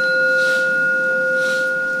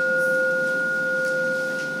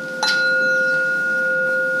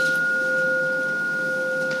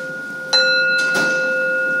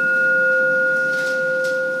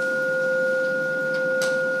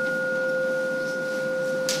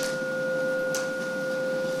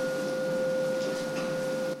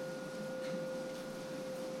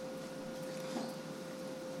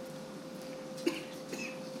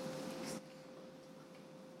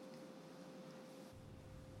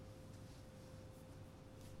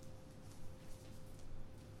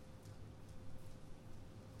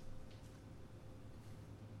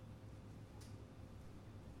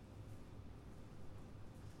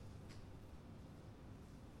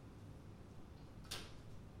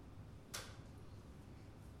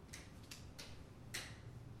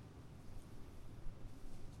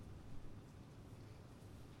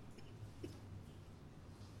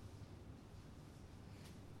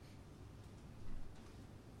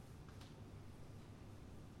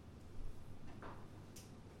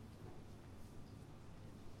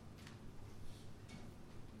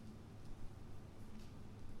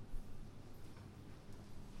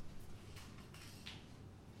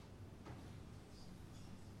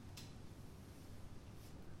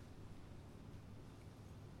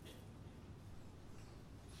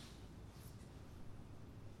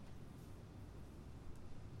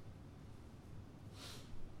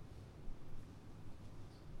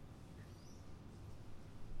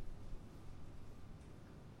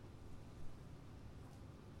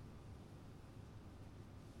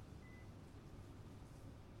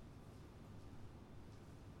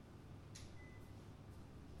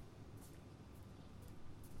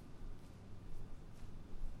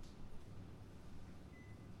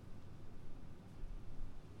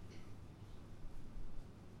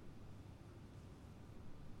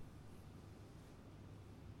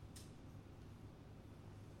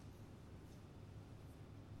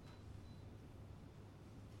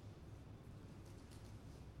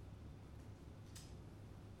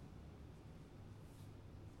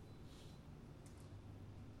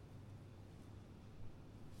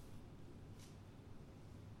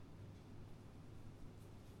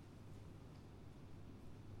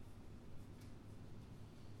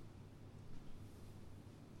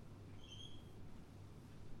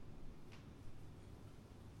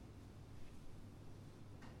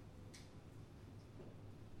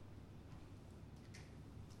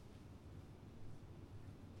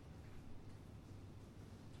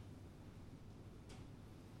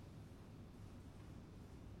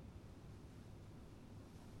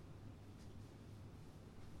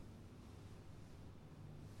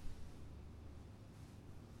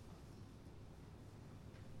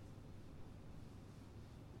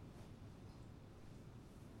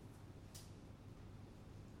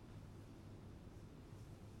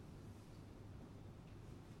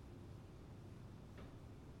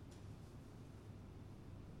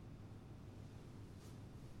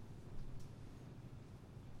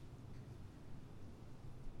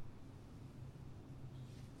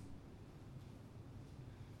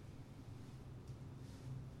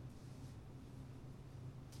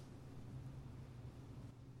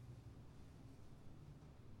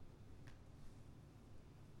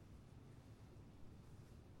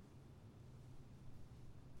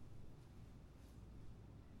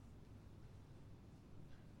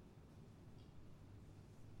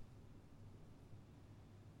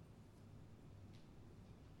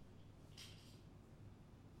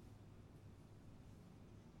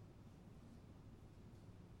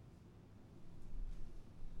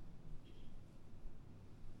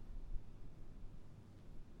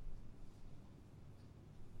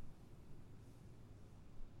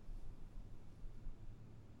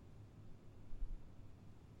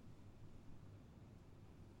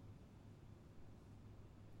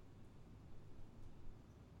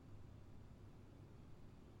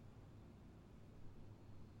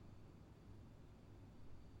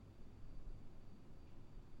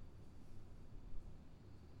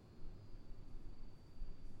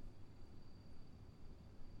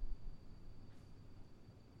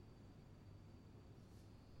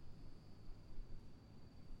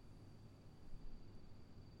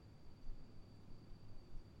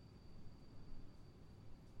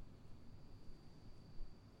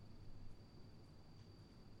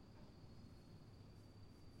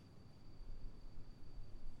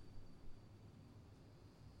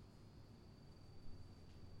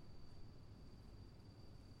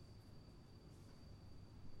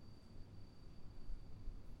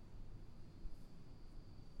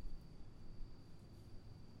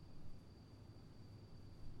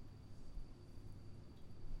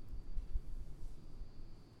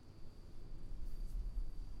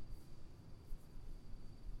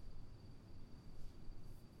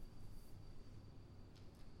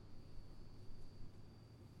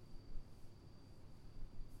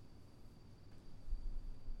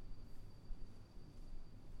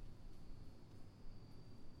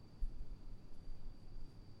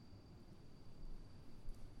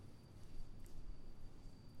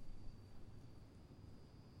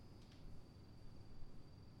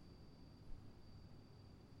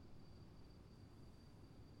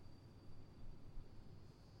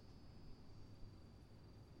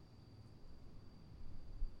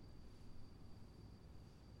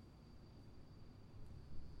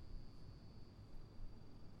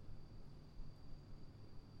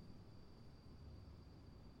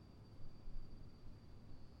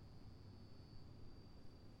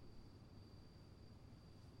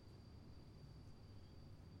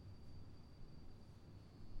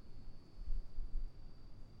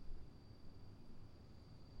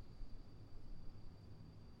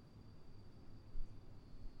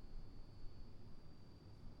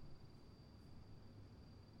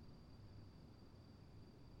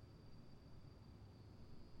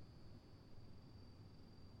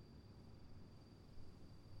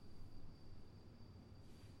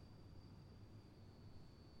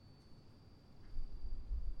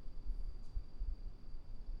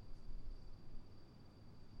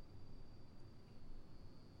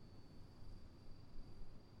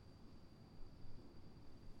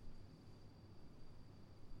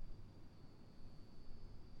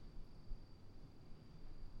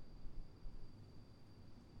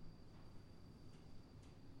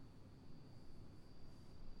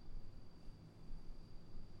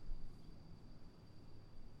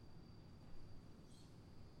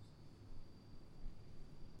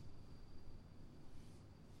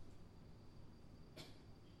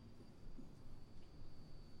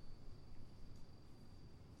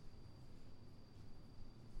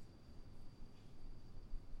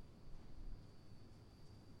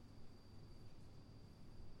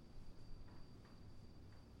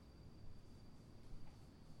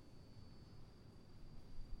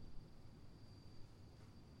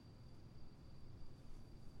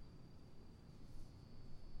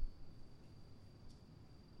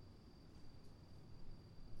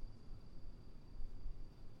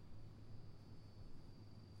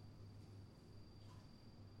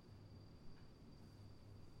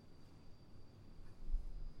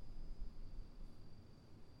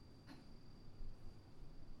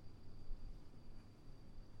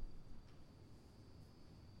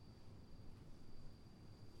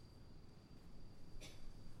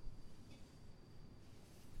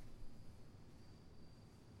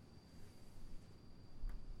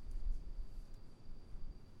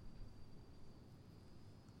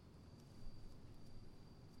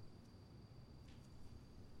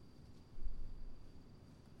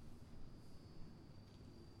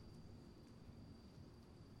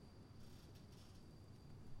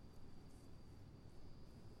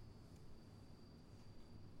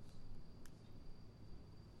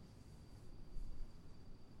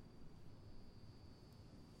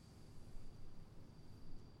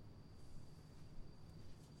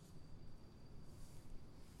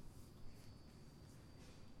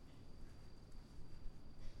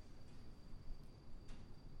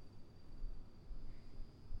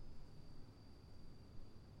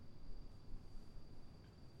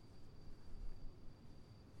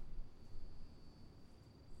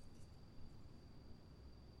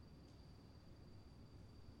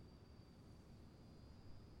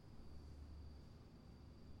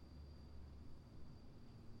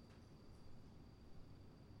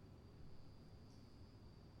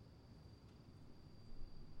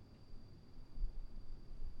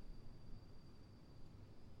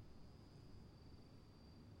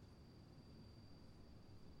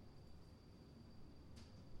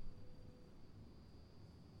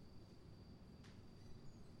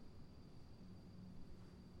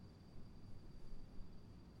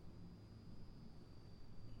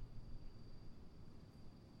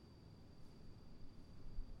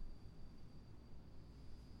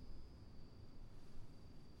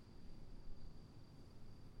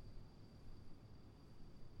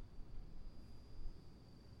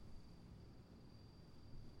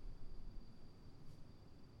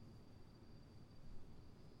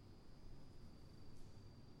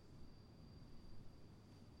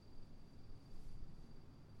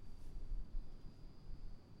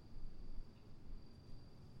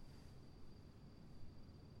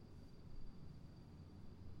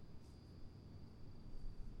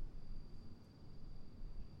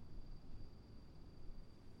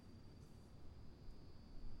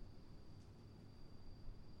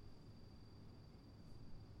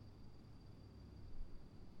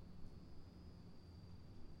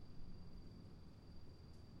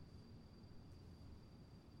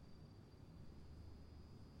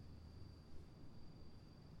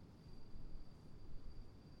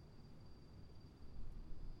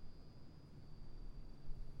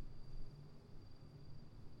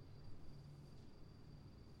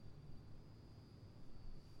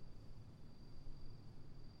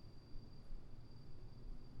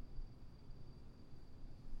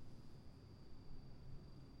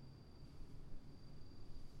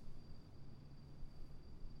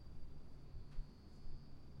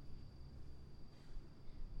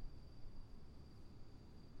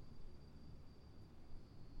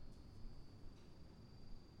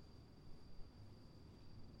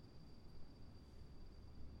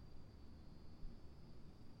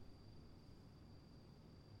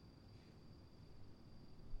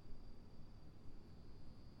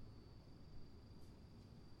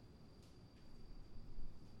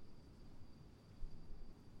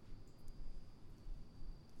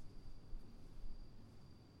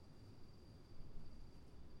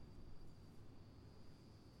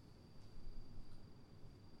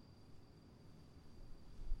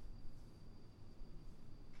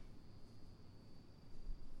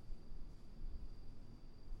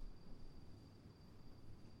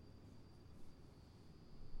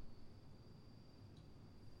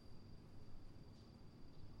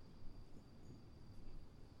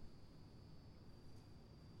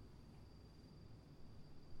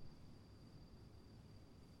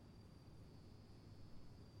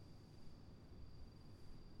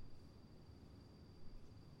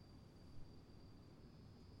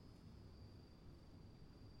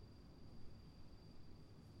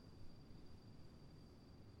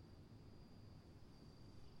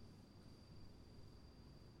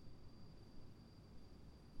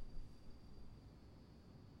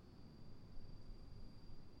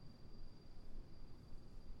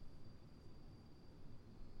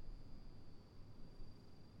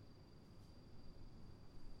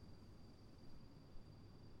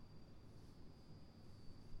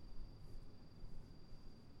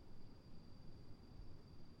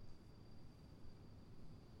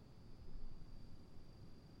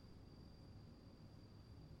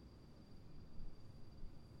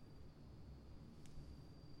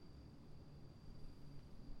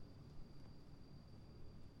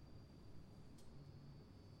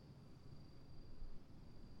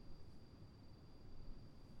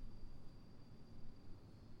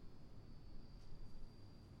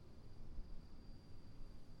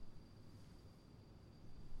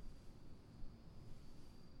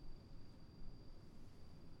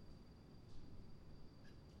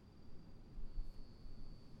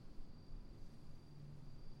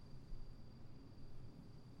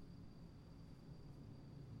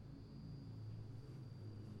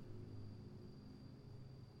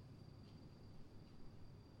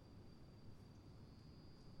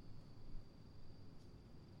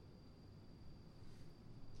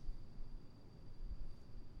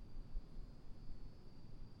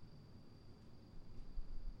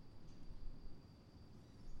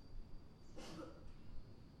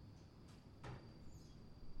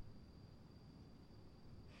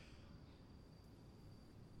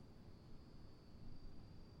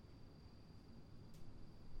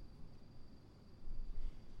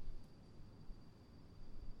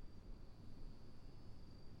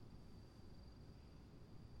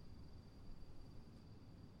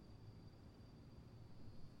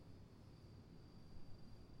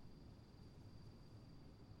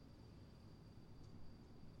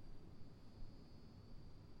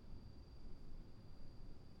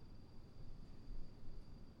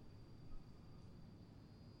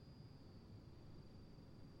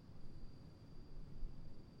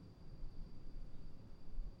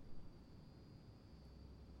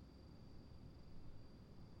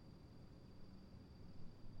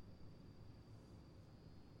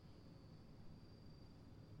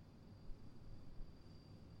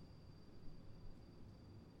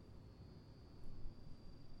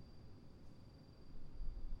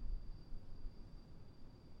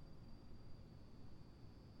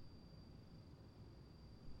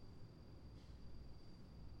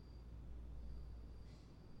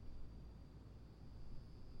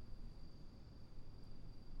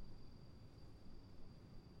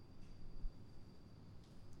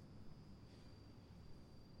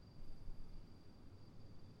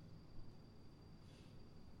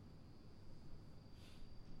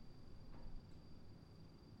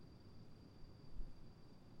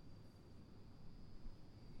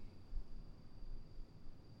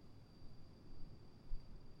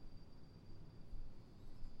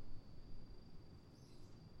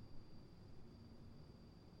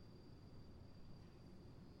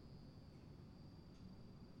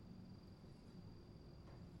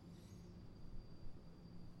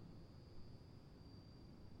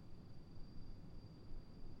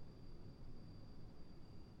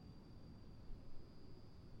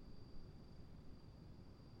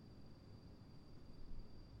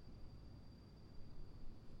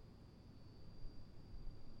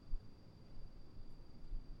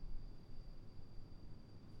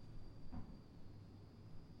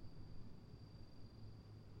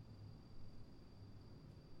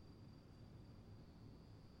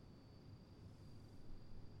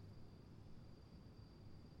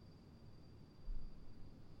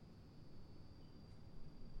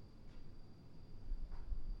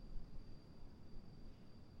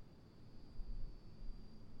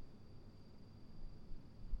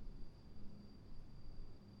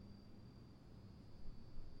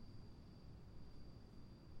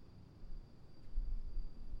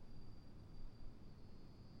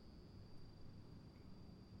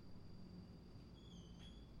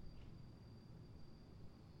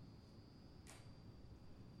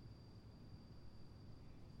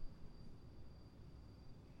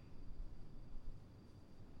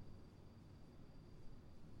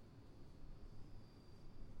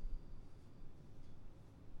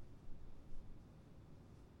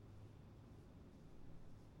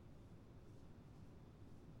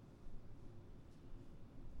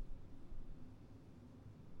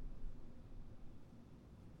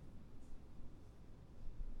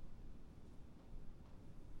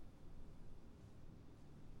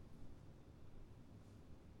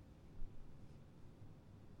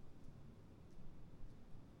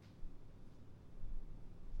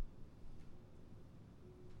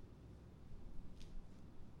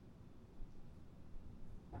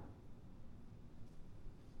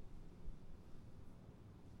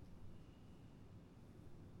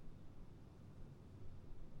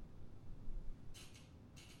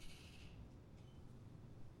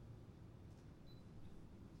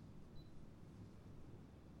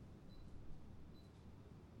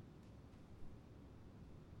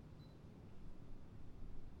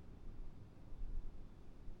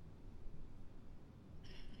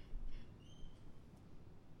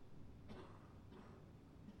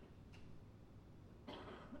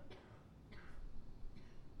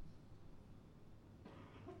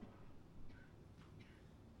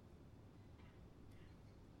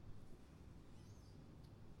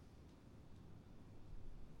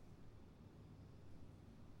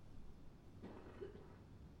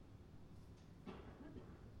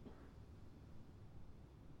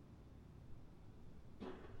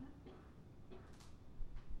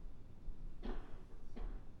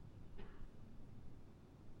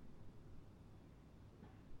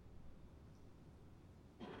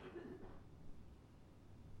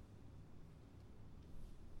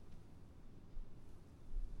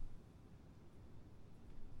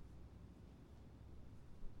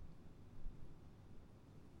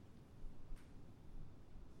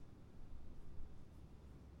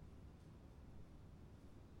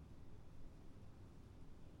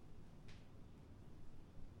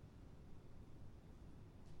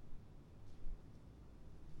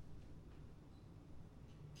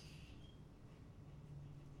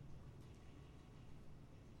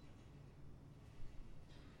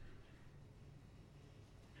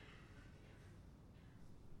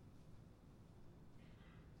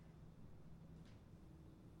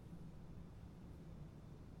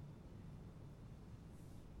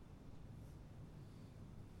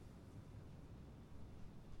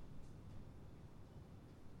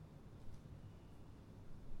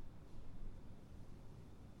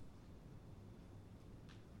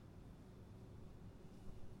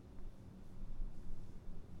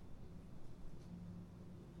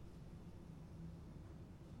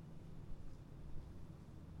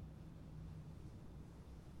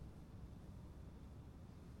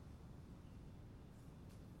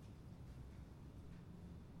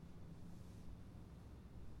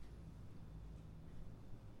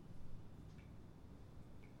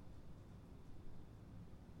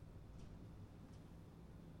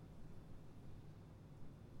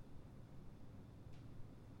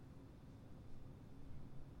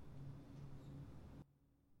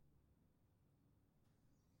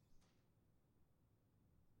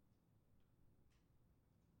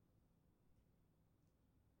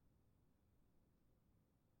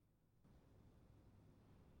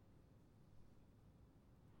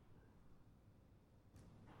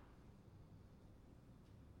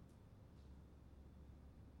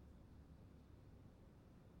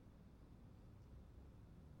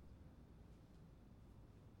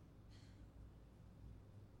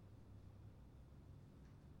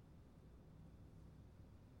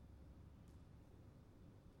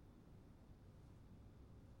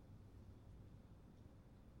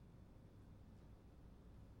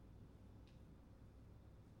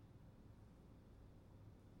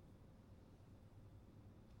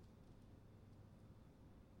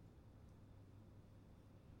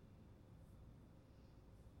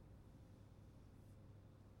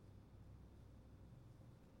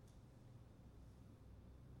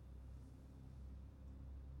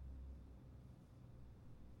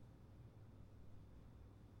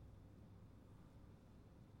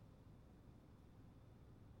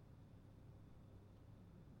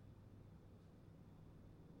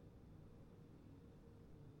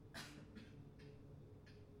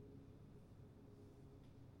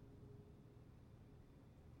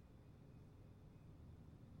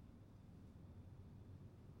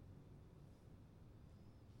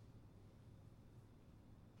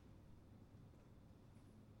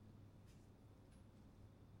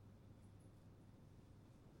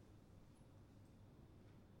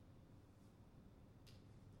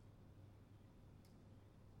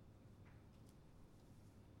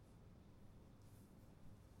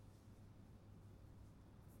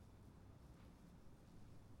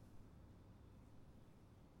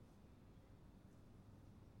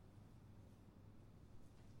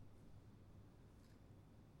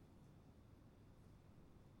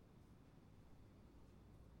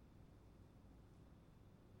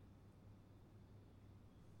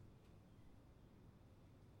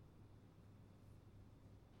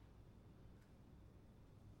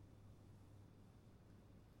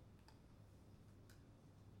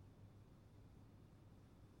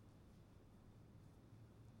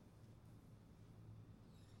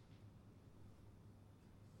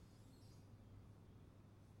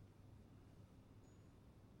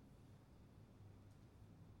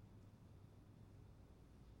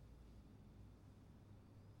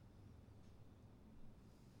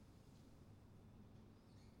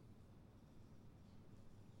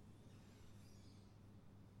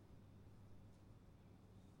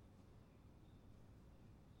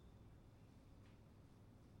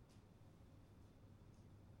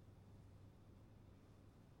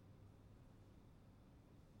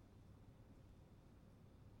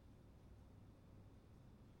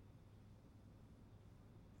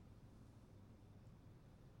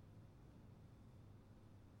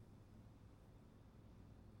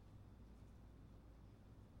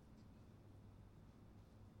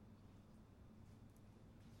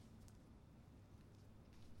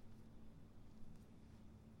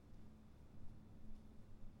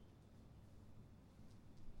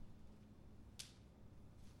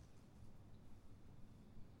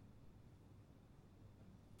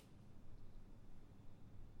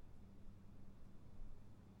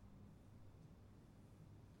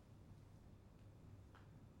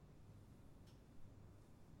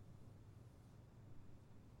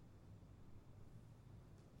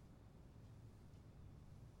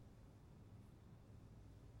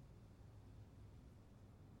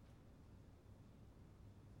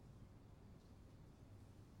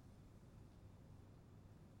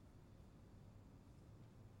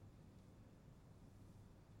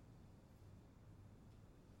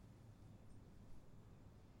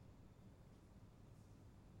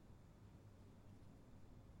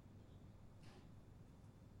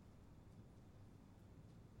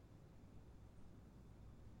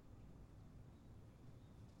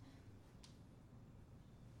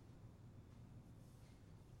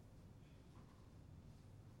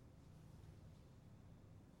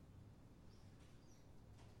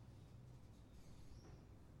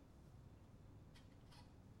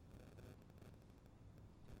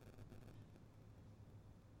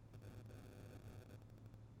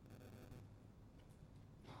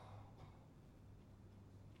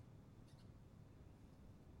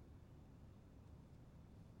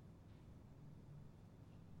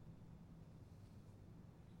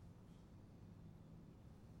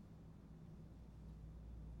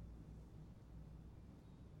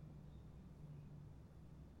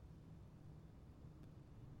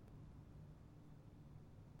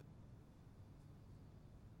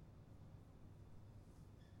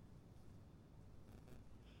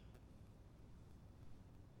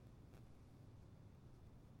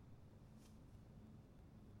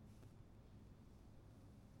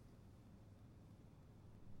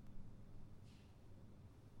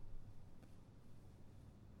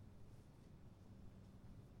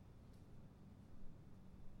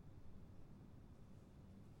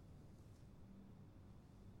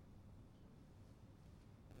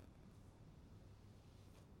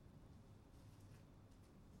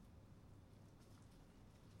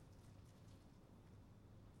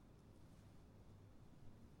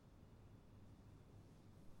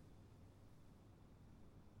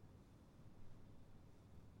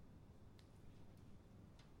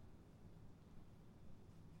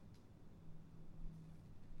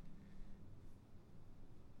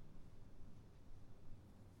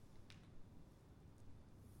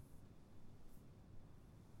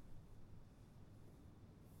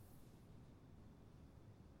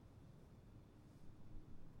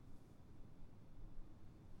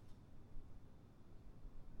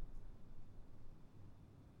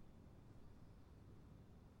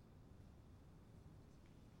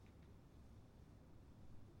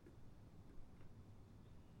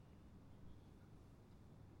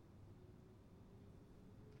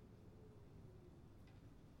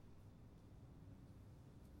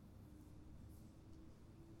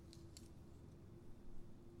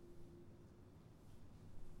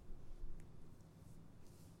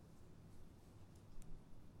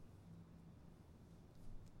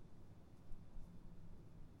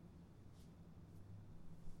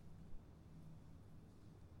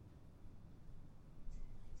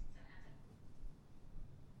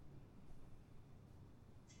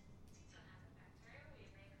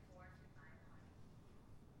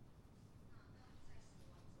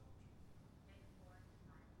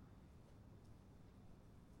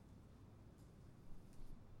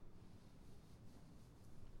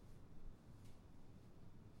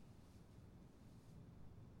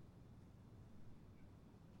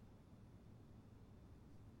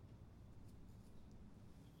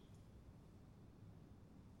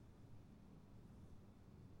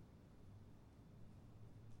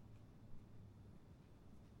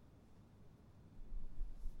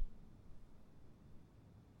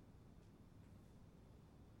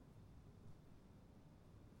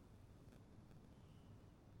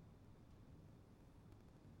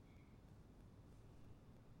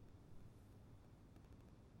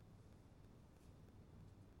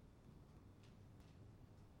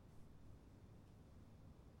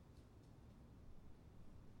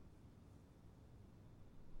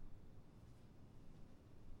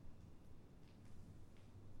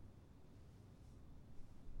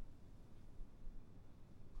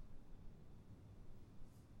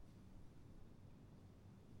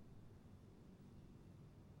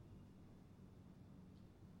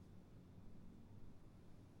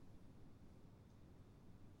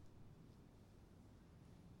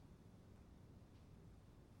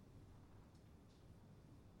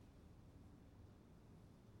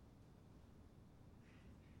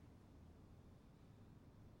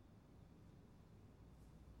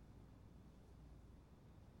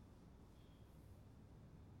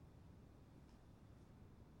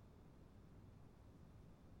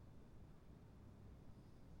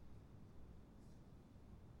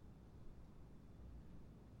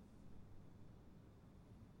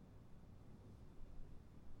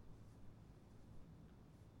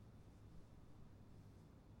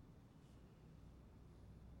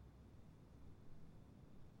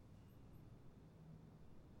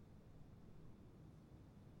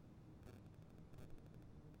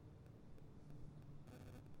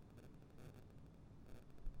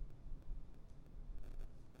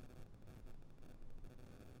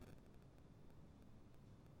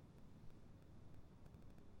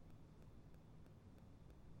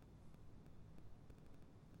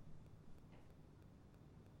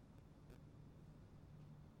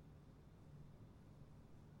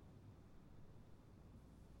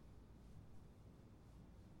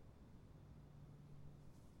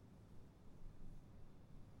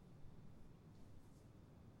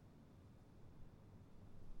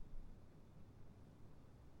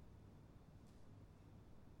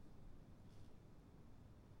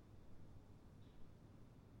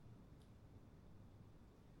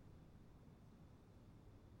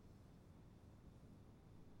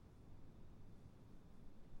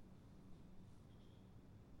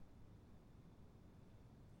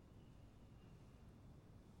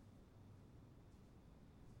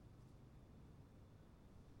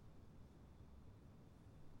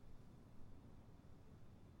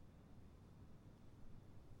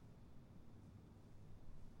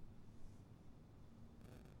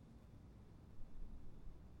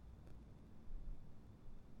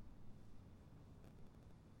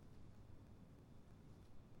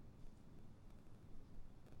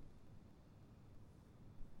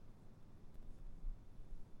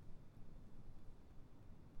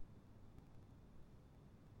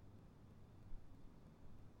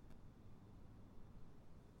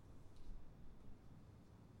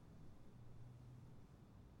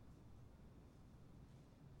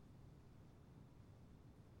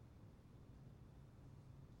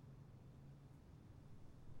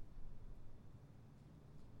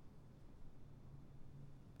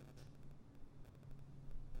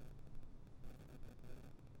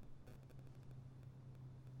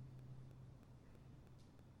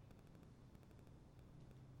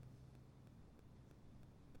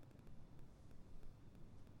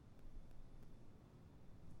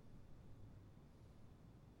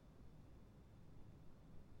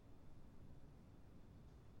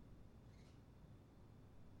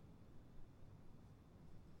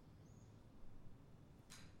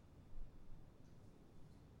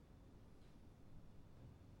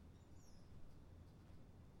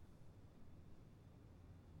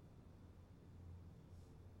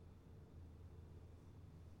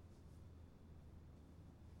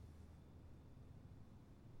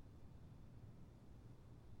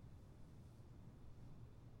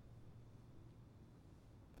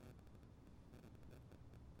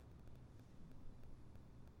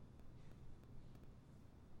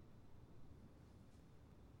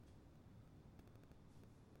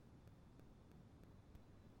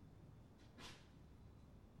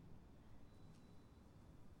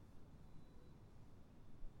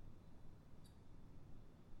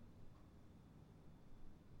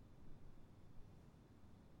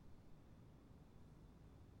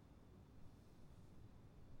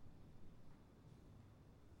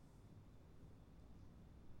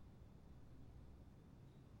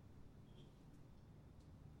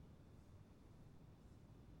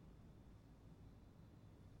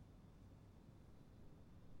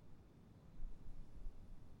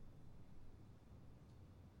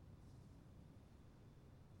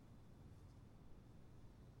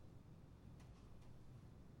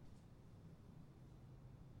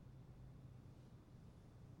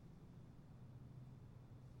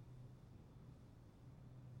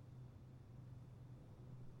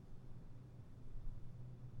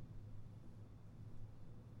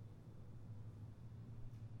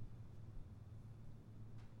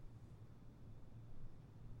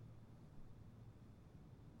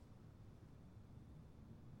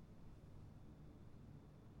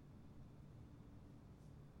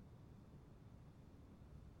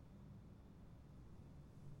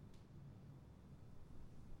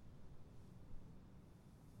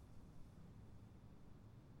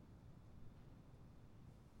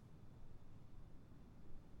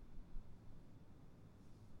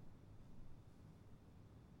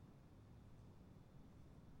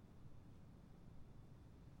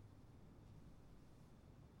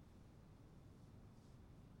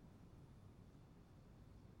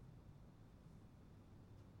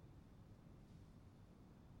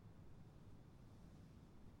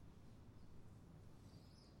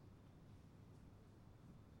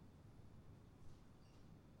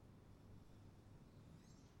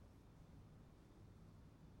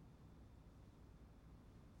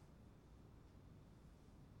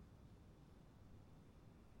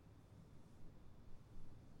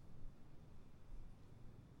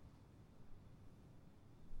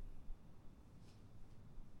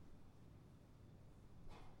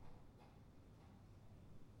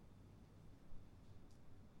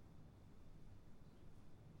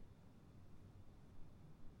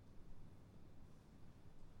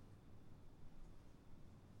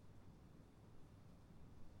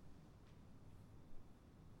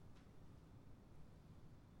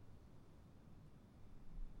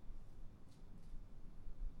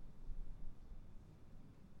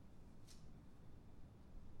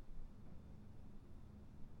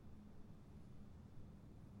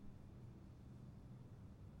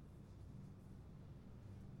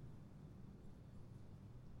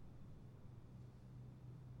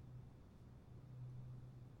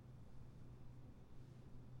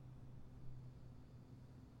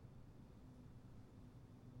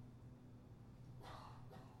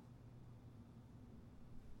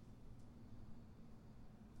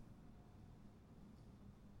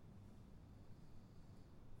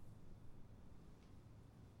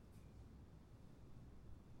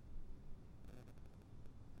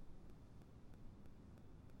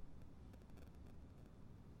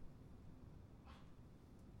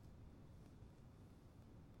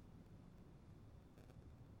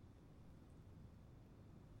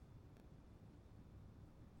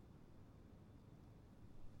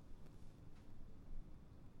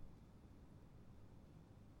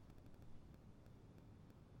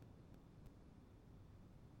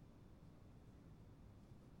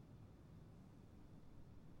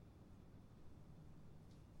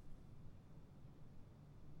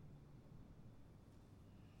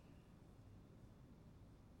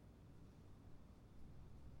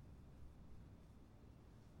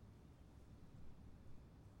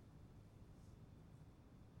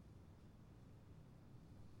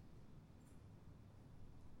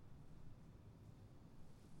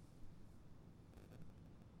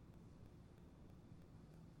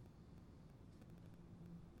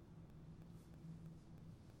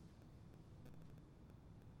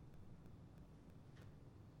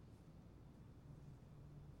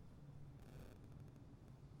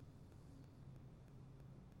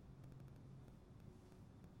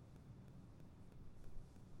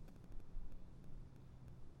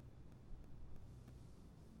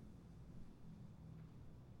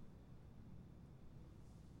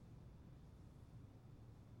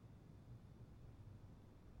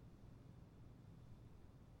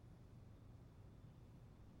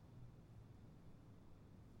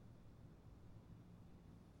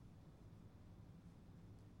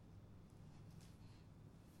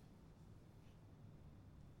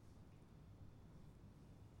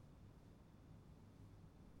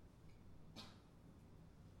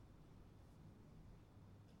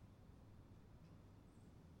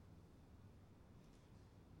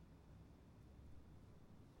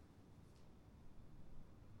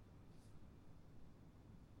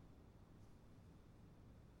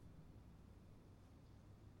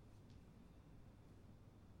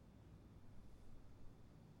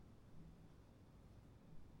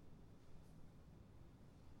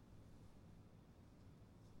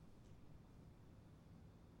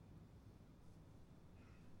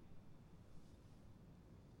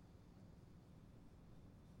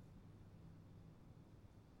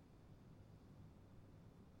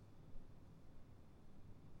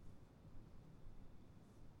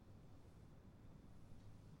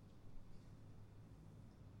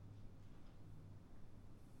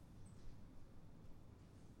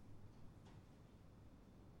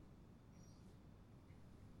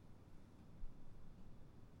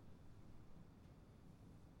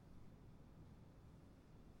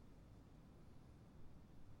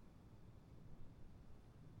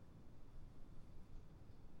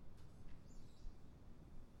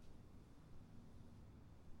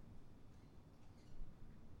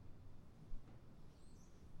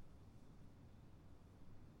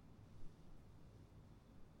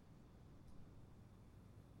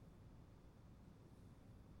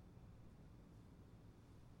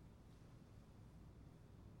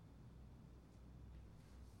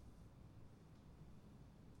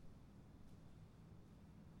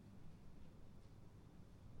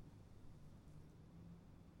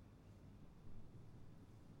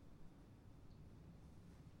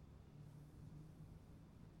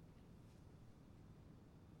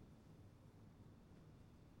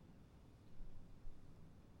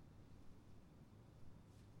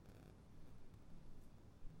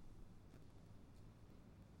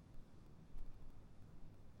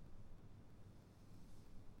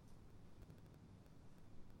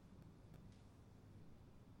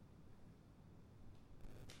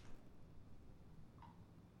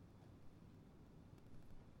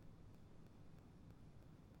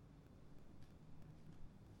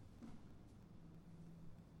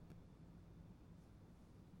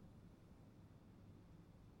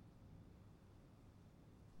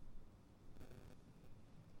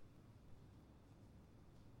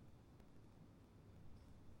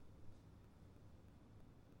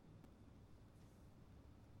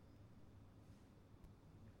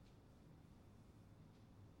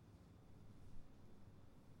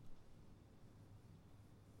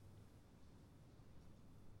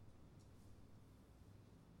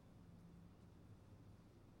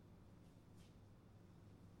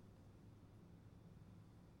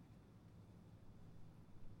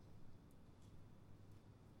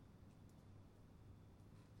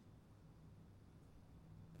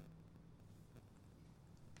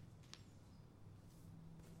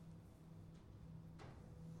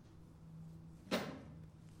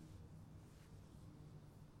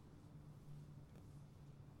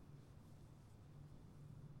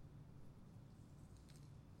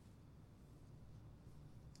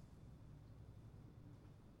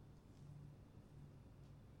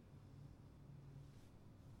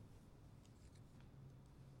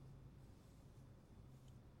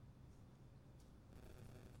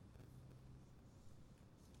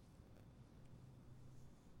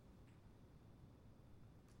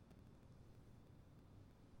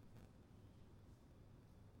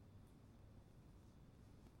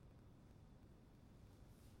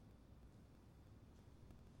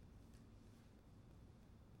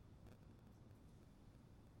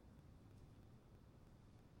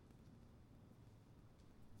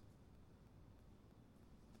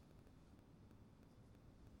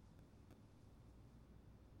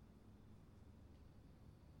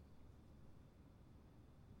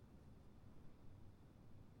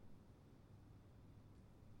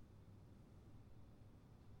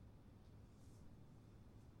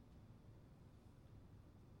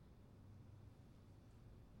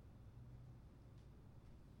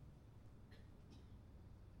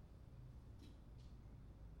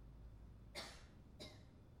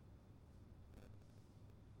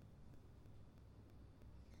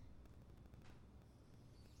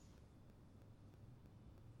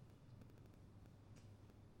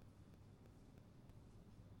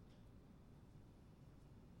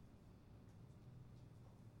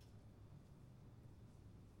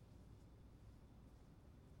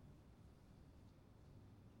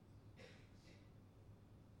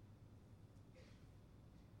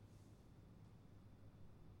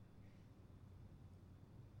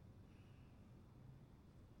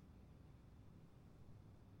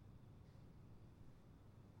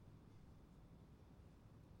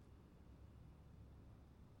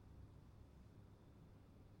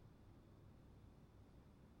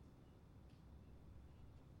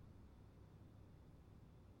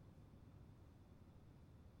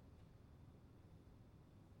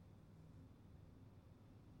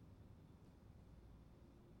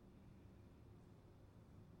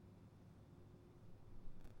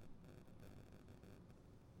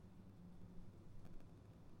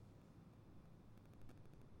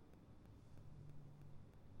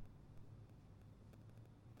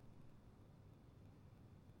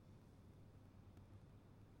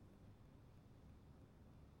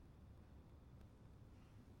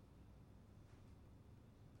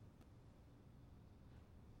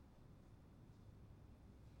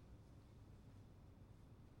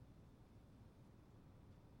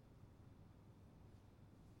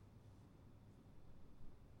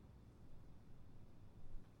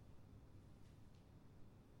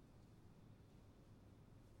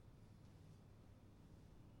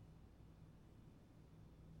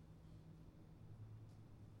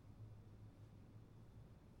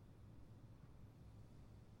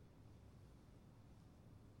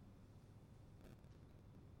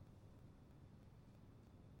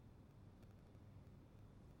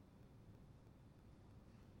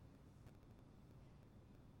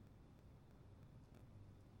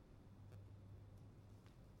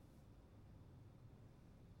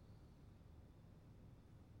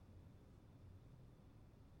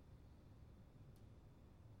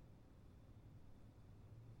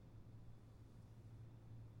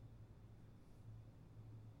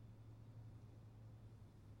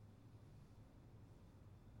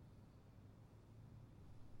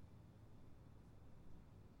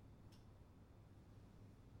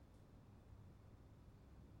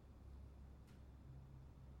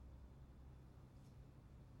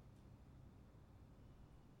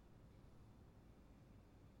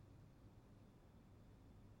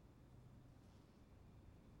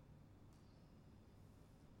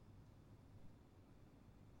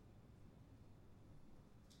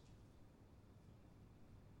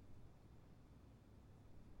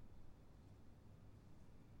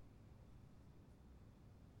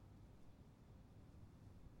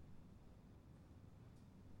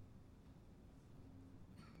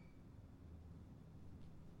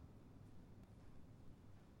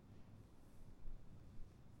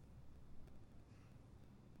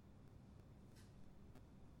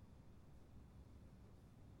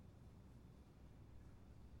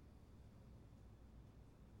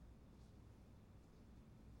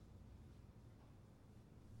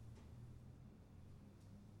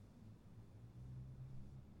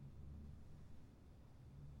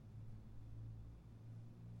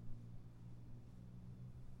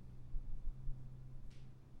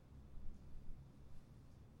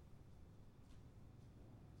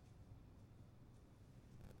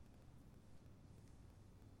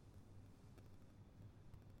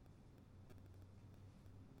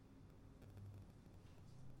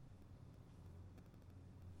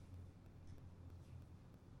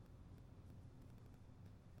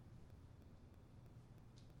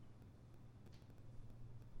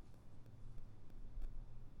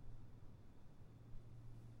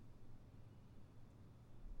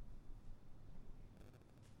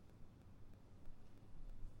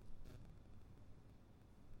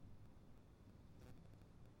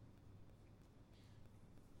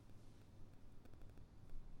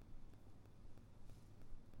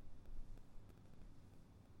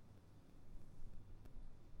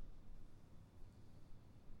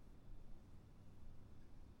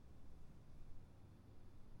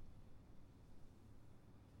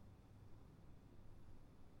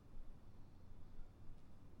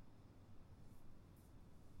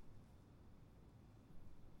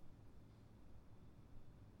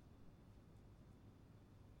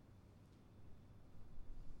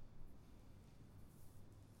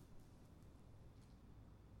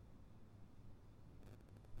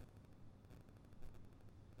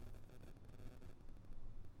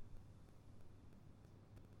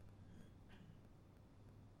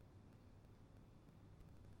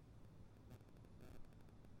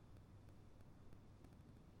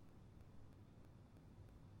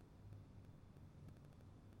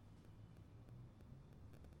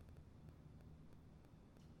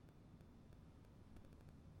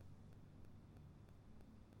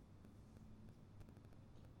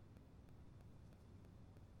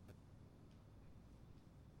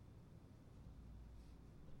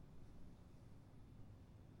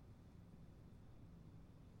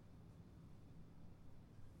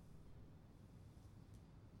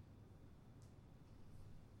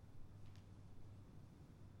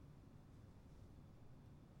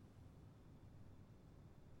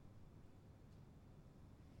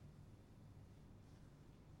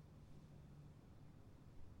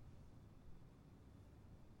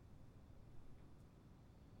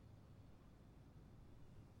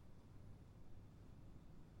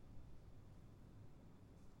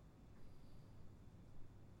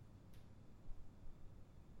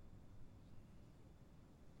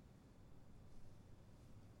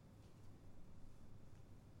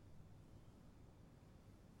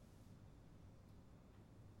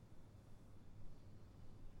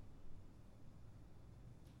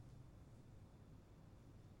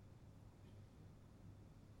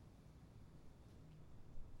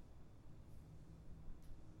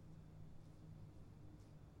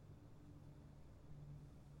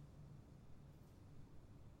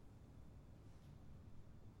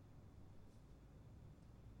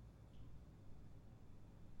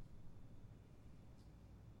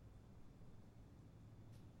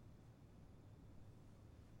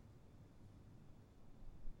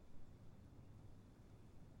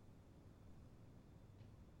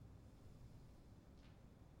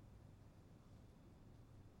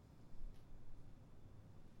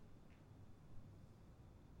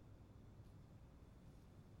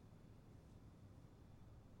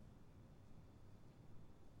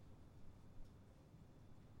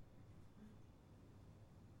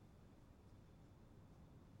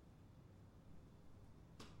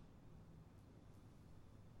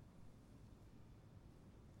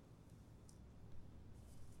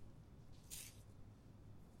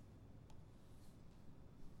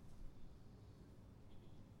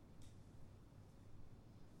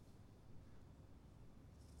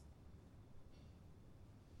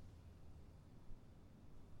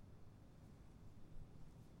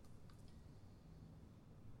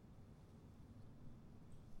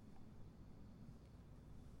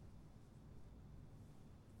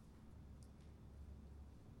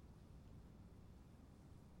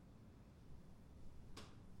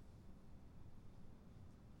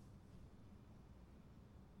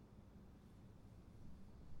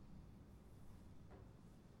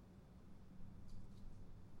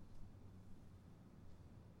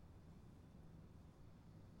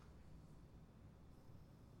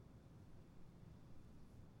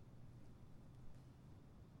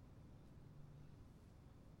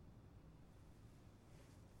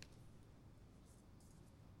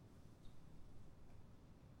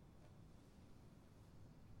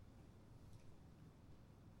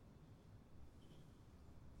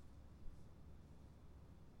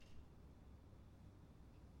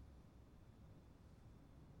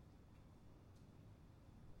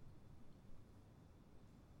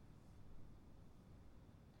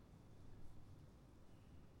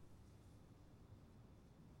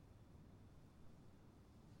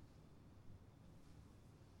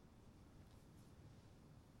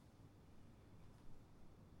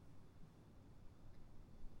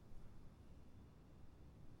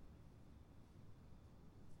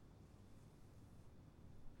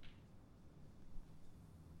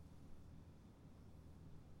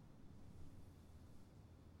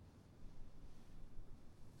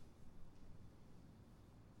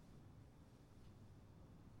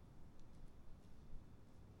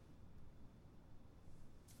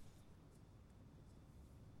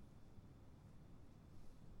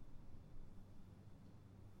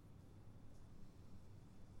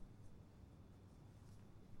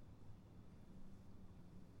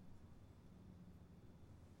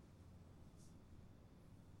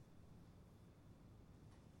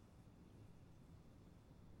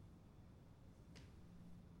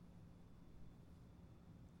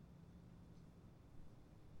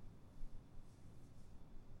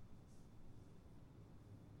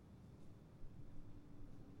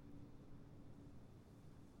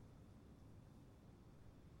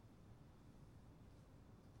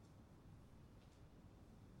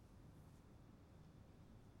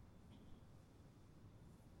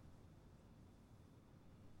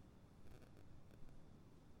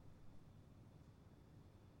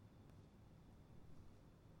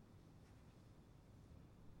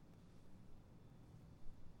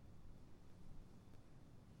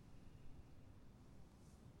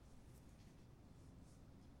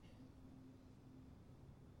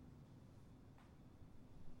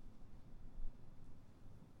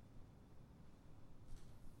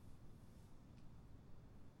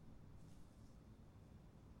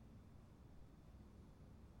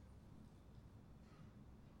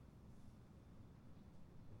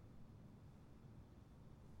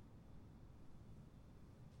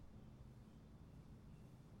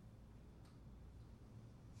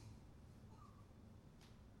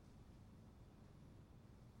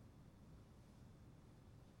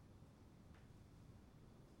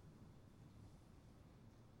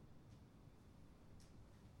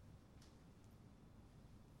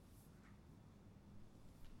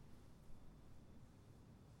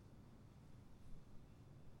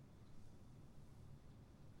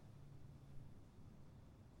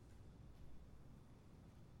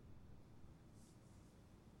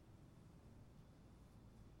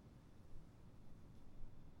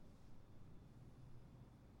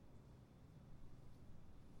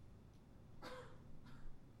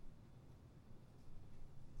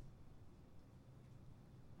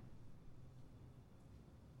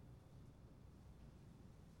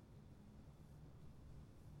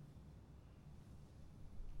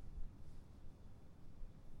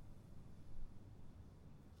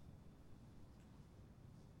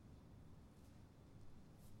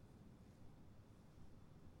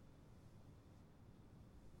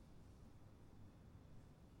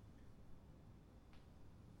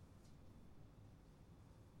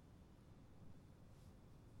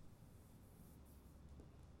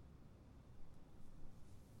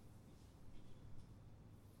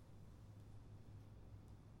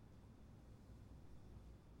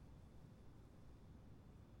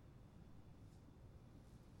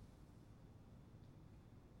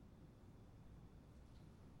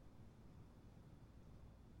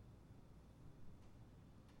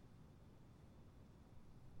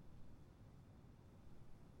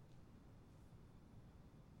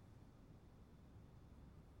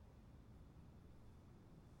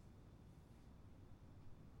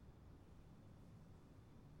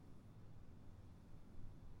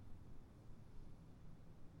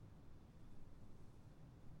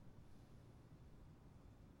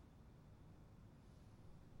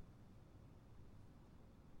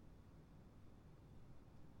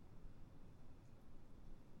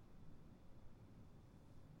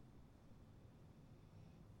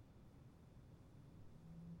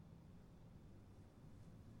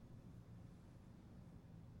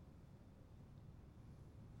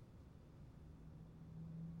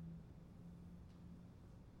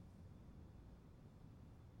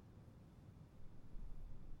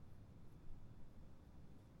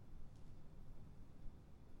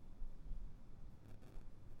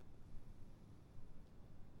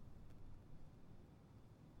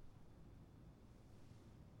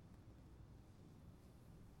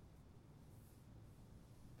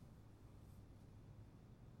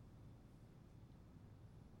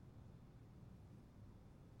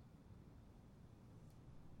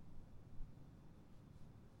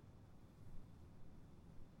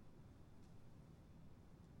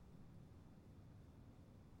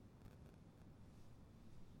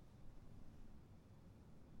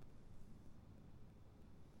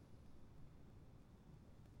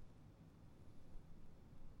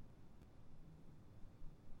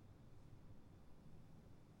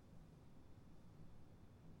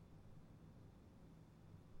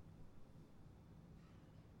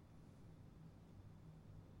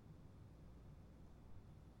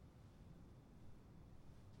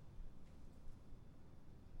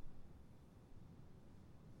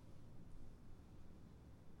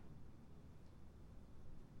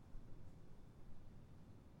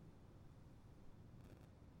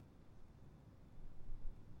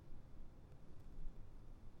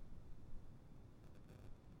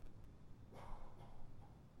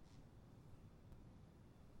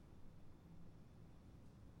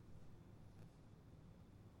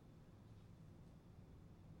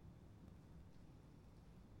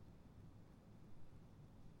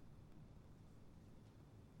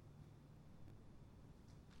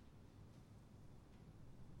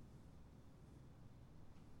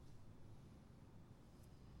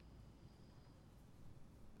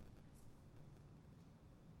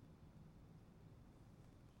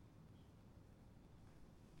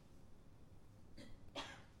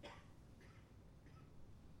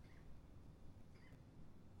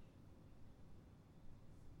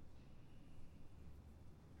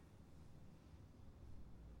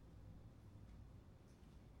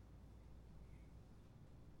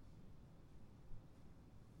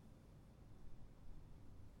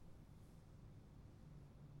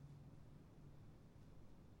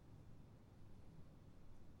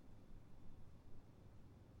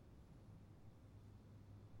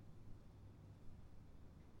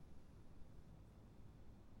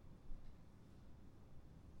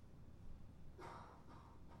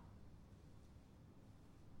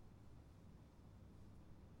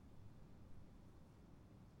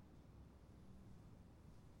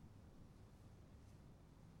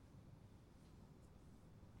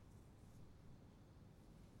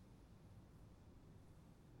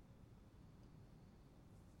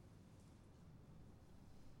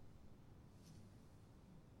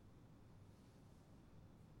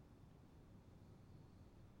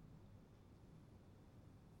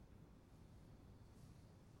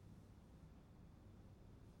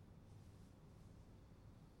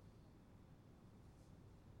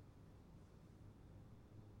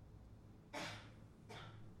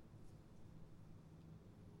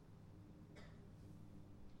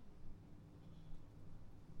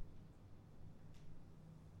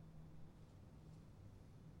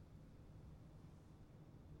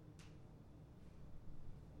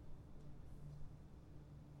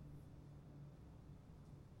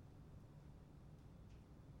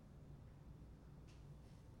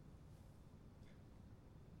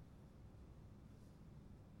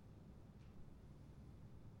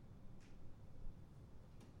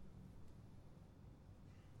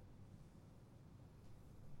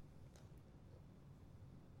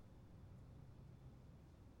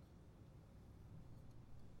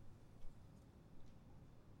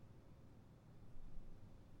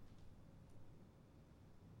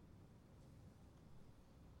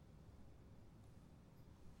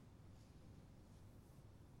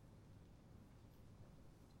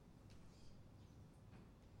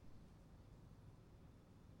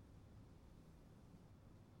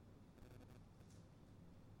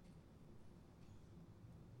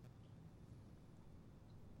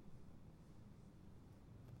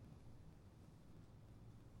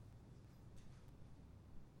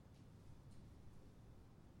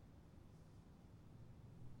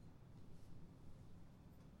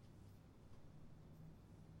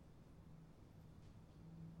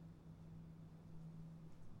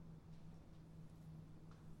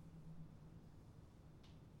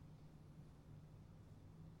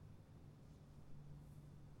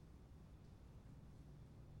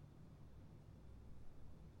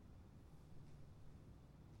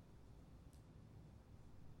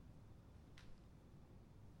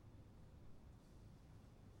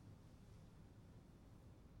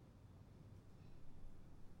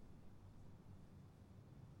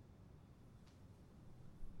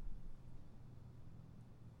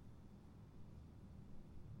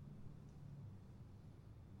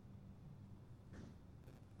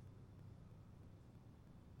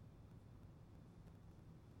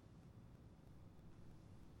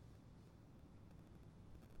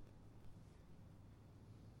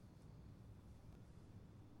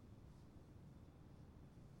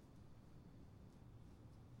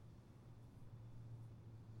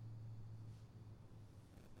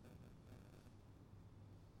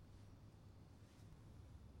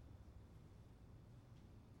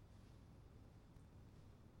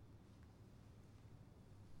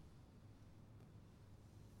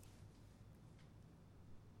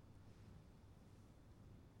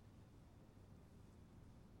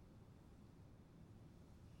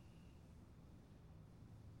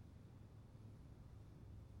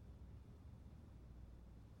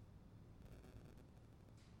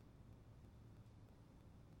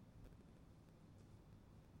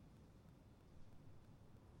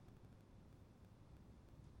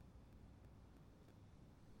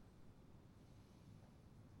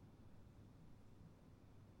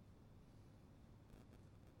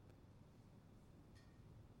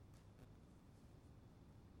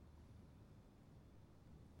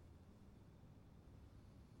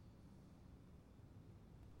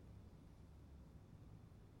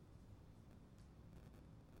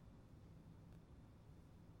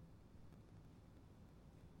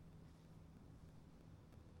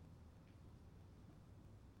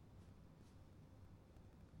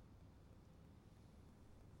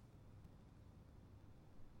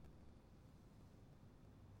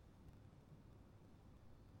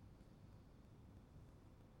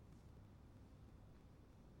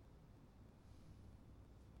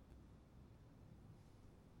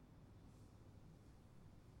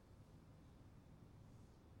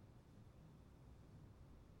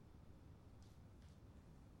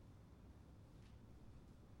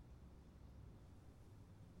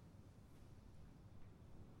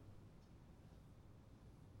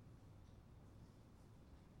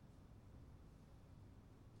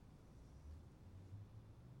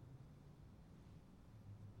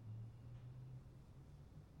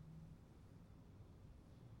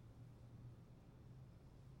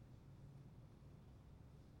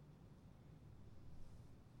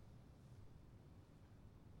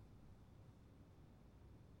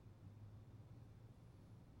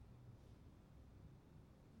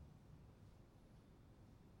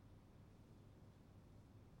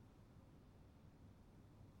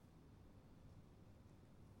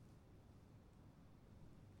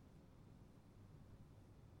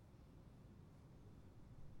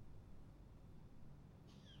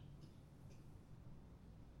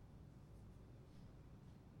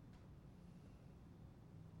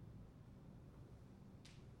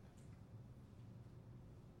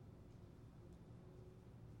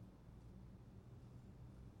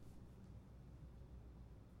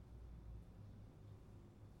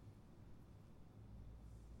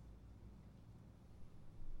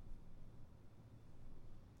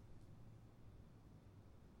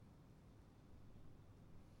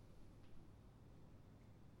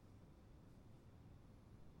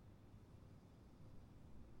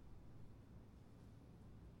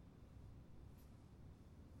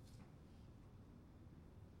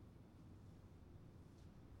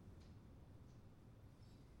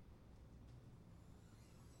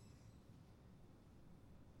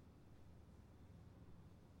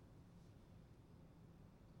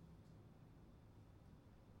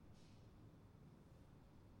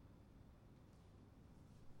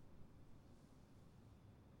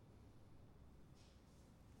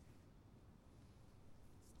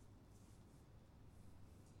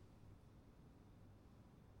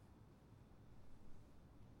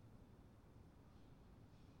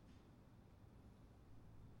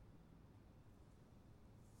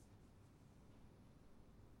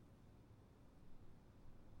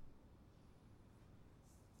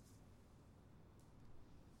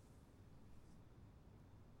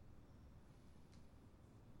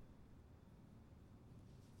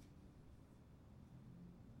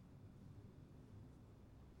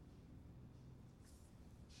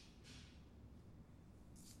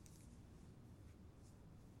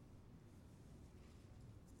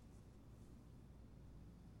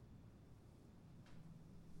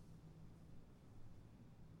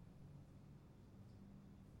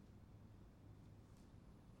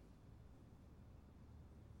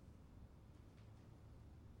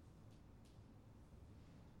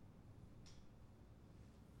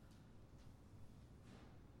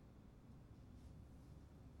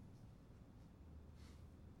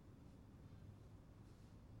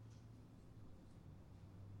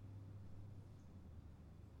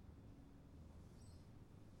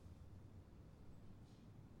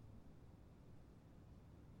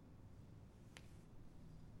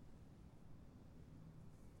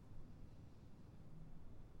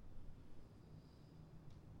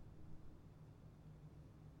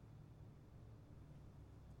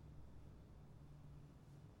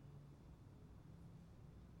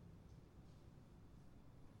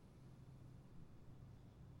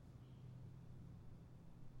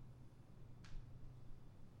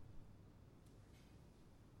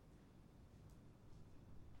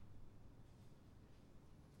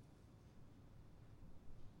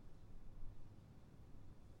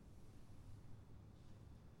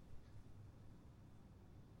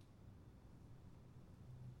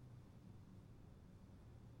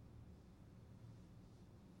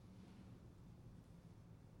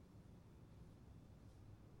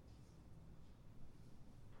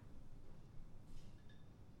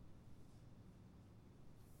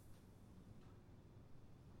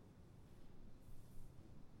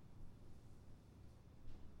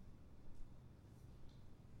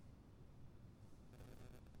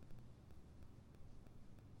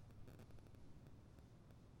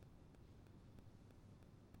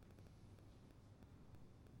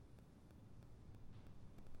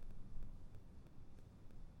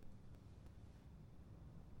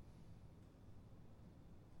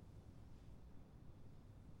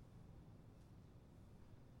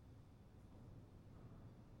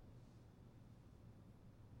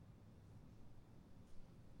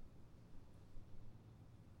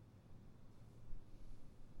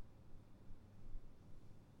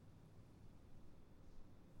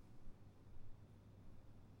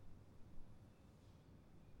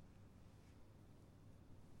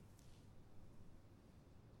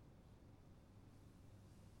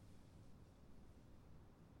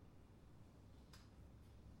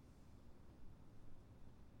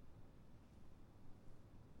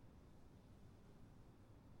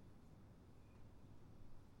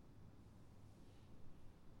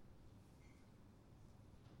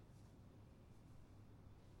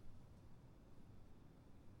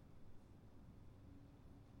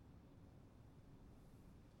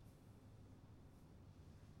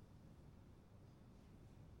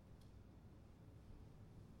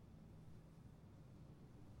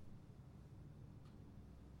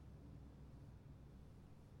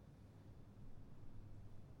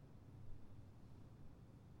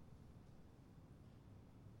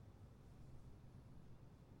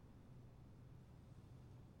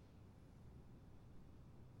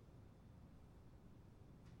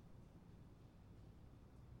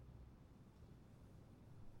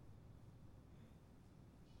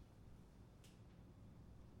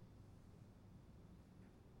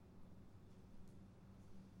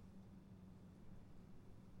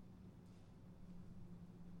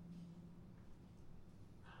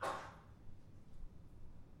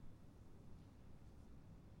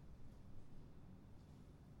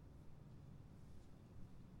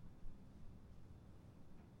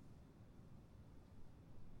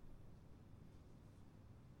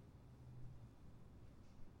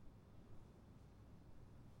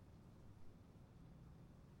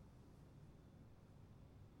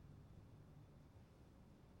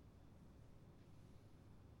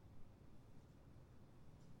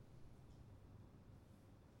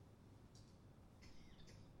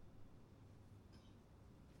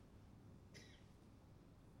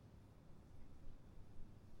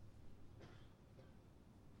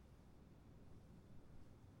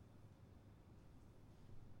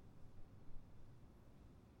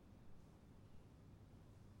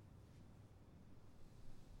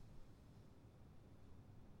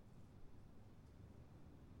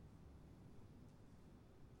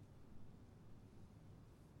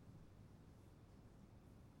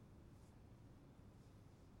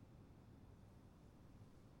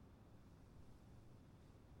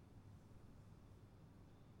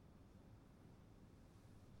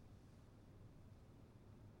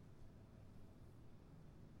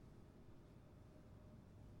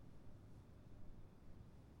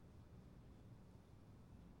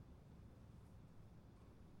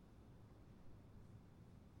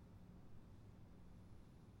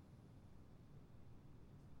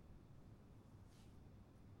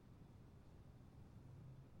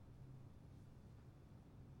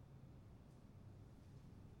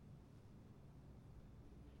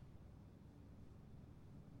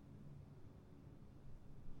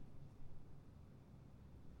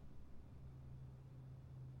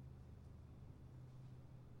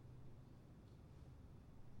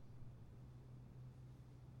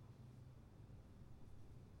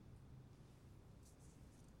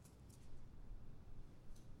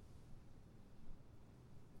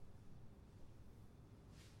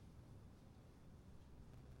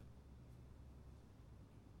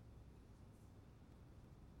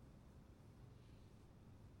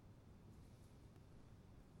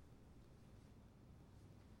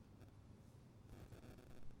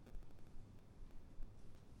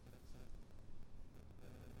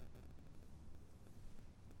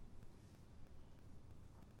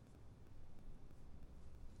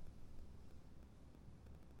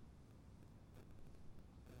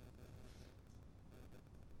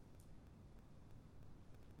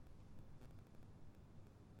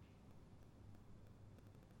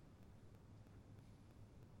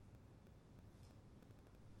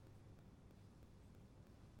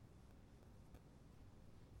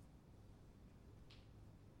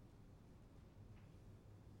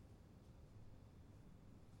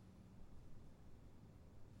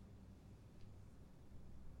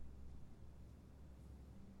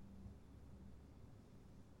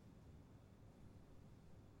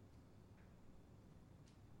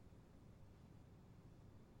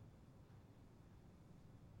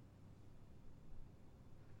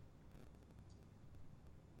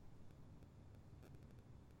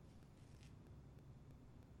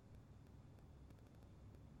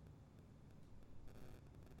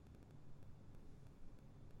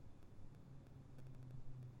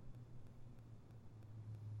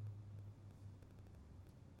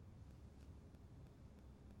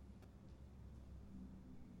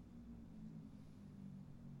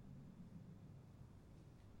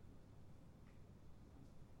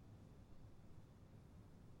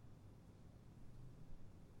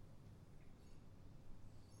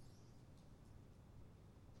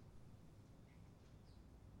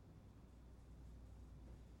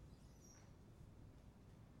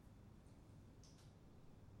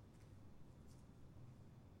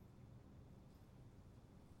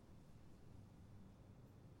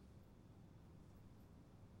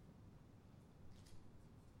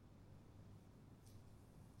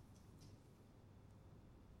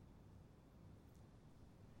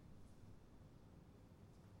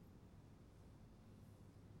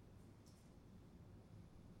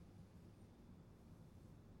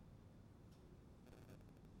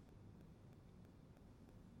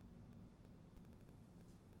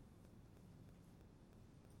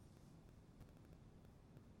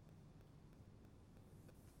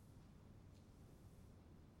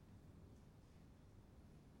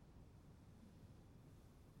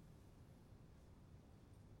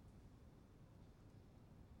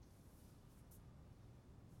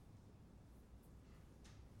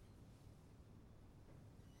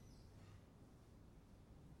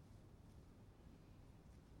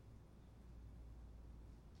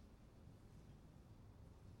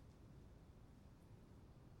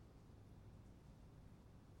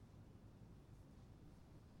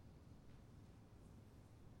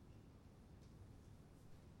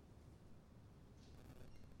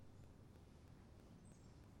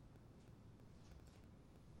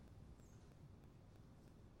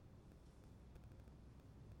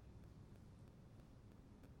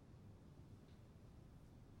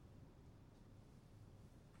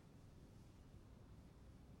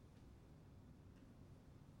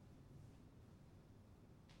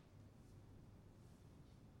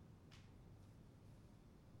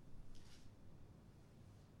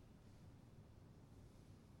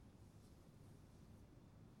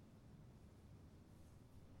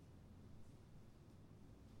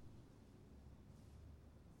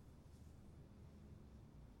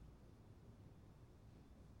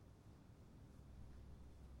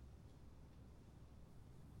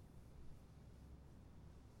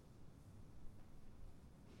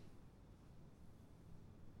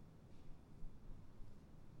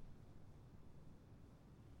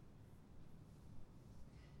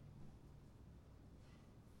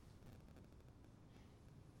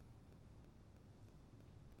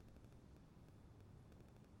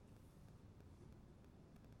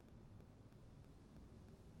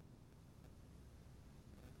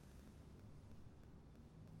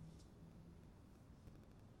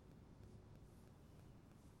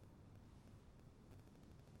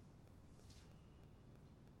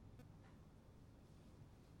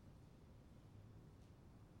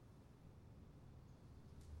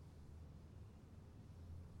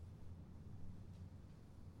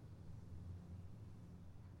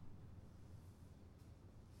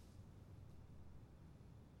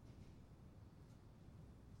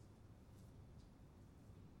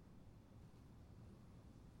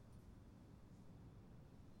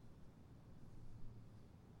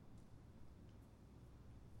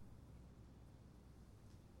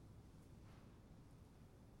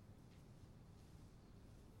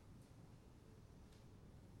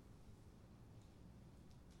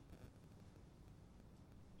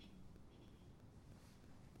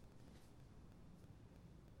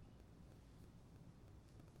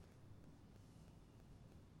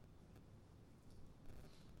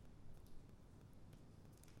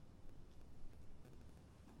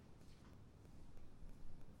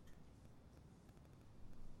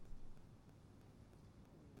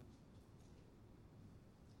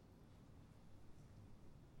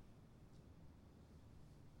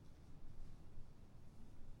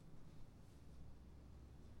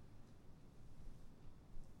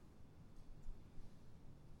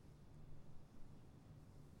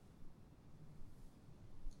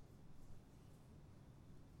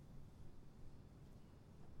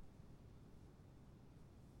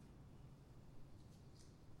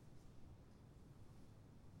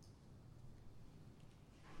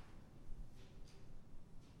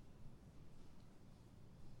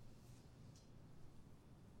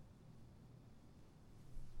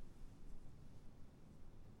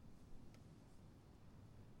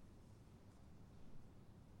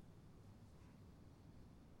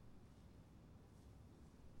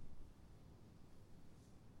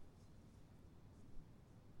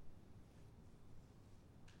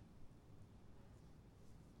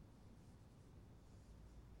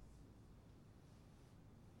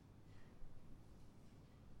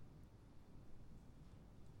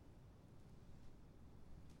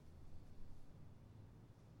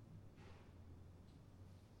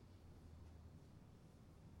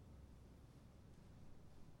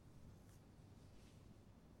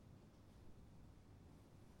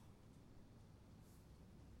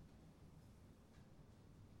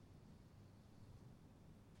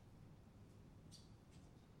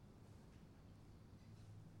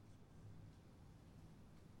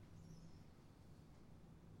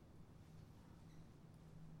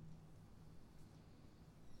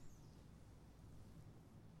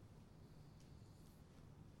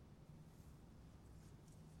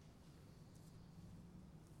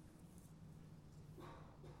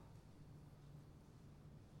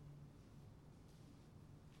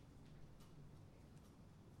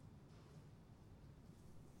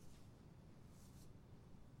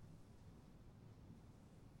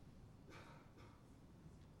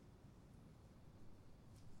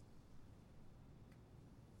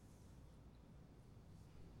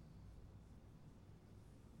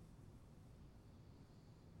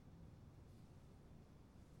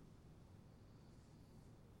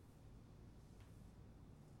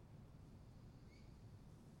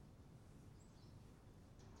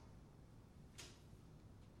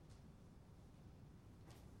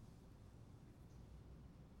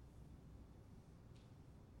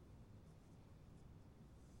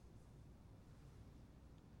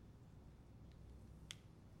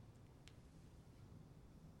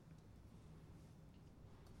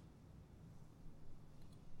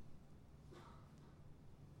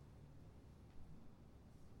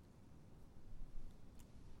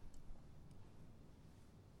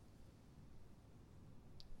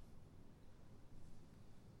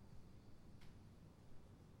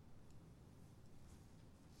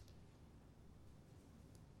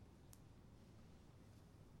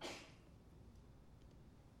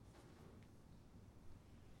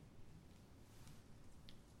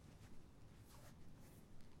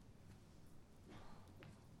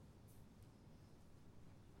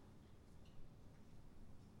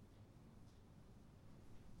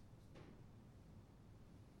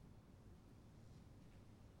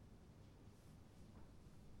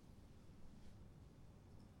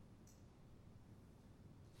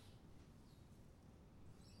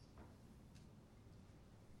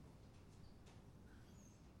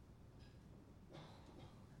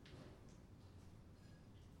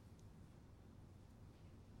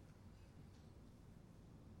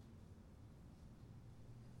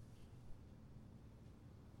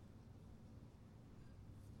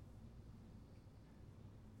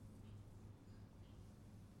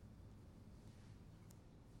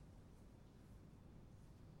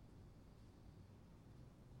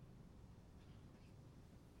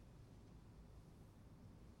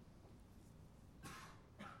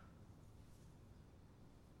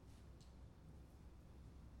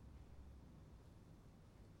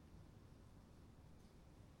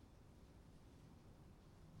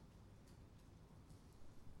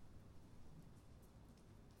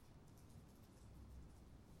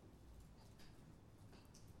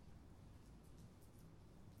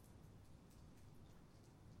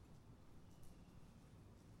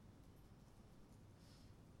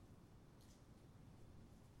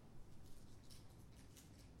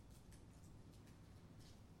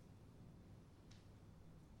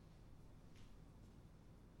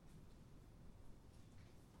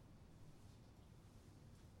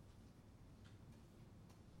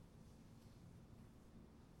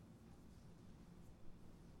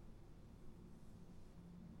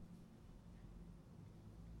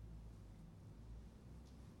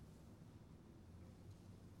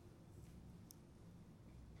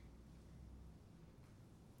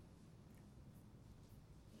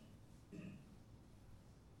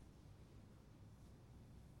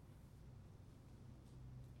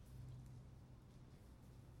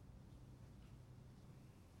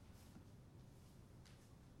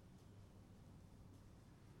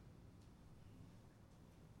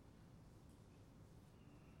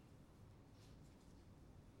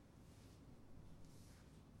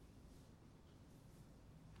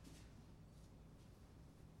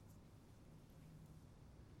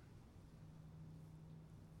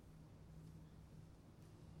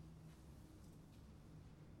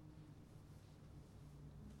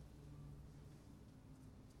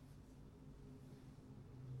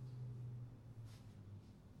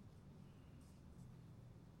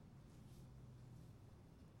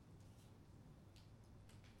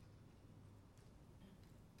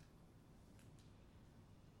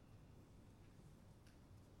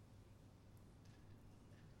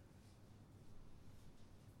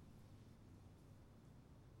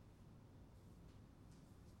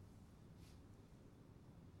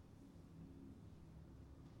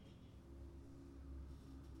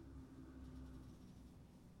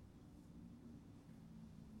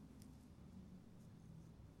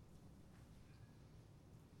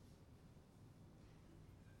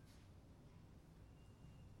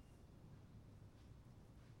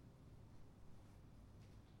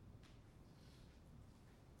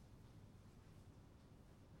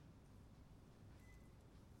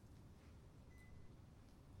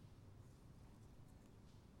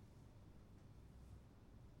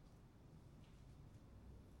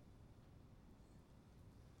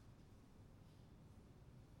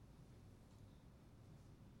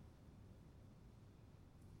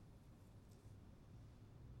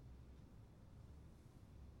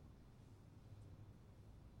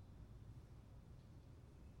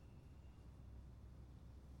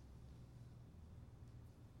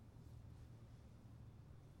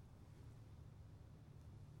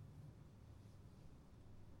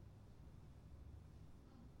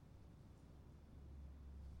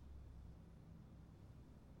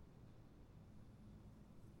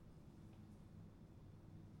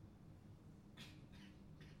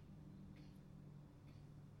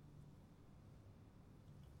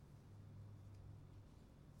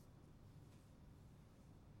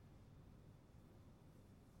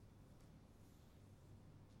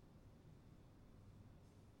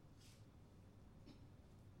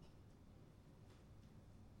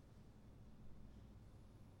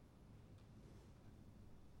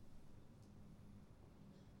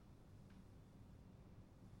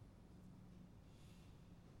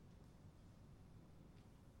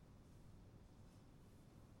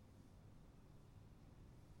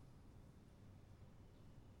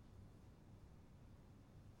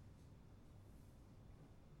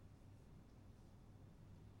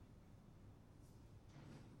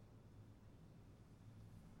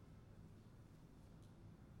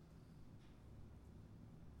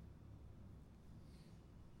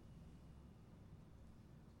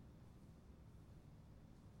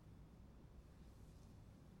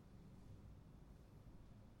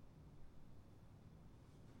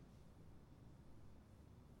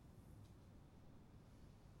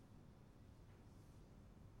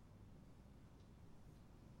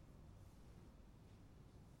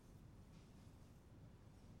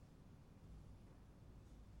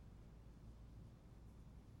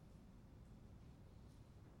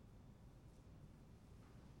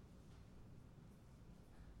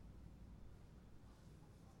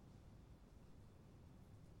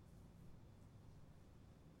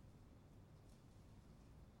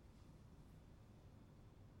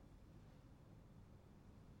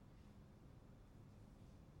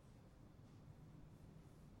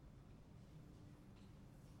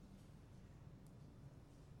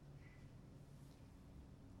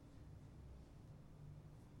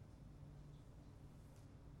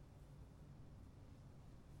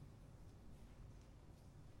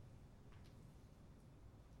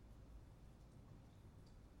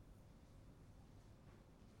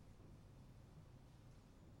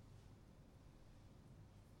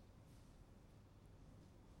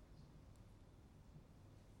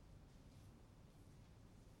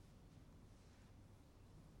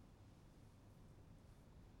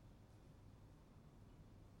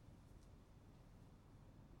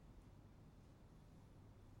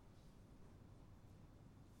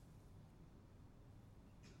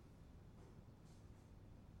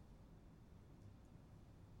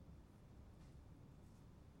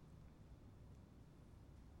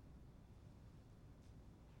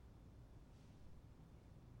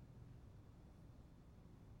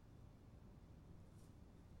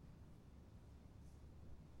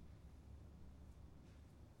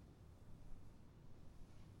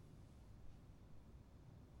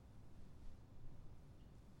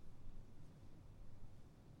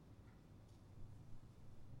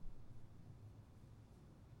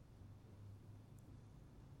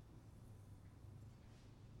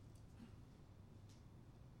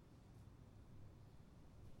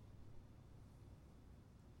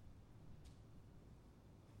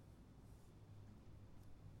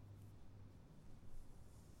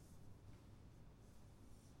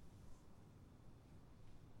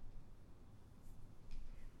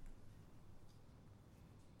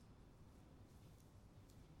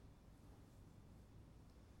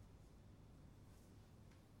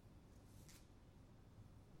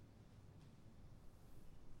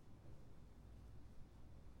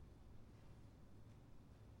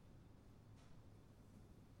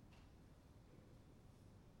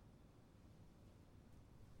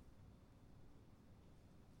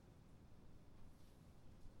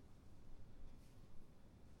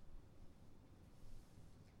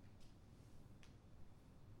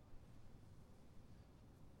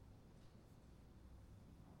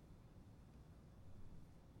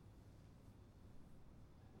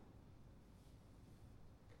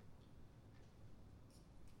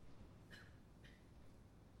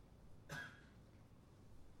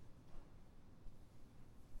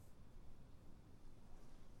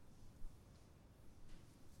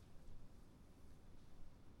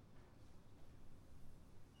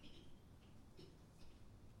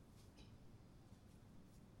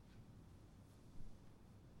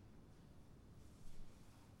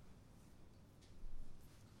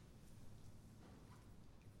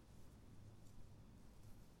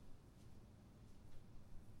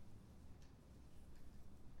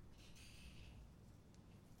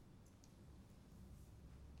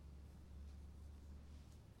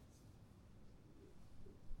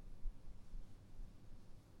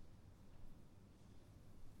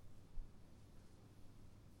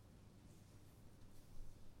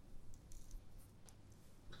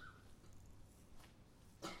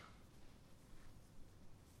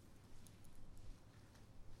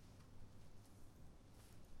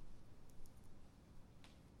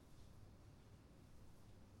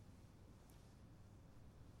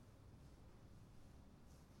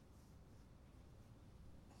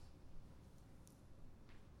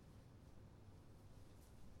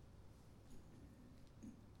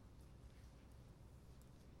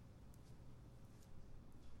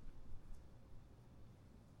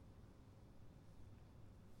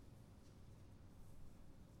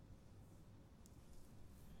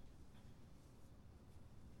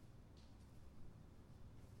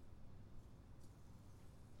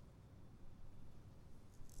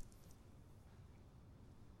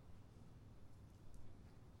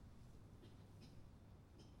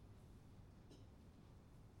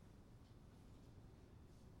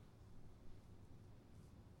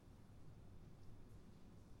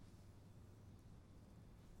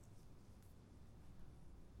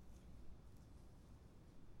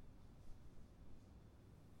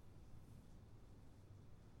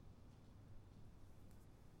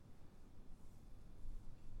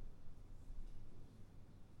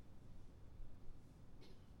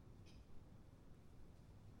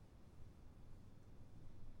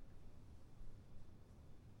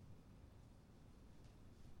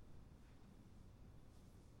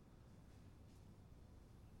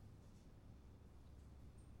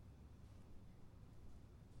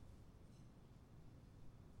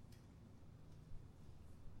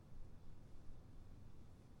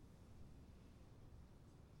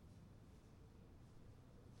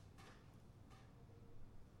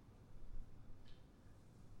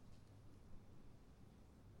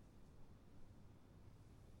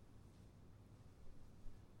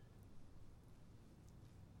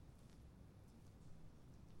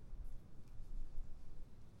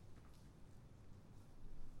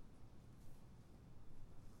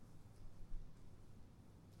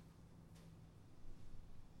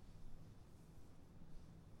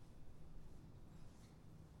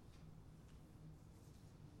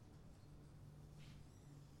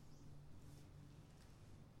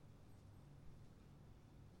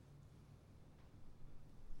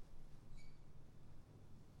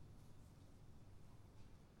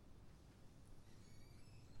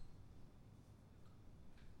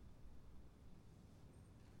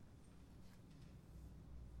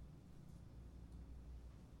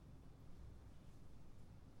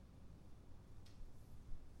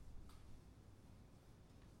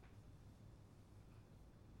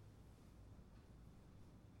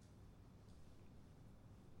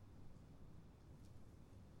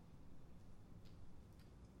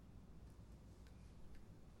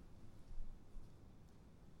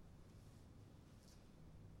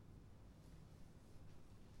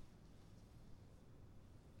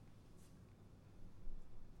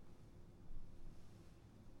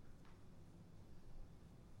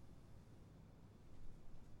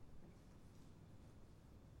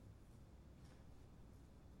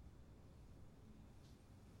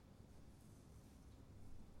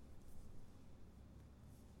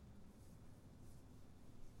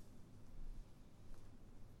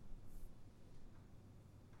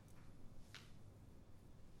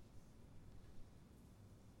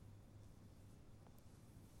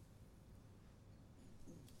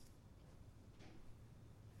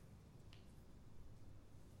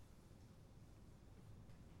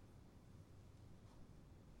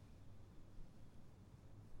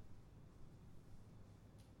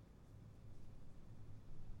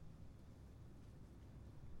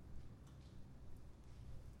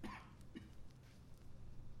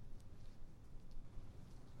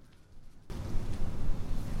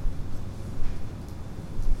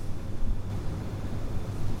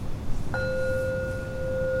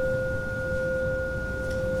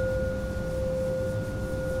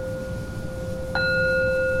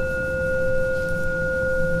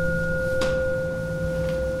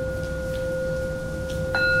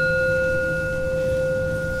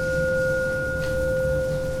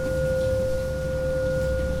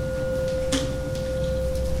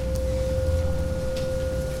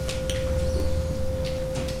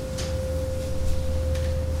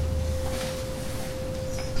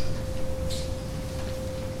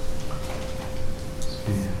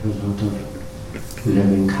 A lot of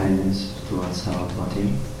loving kindness towards our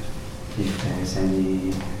body. If there is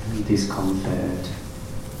any discomfort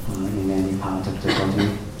in any part of the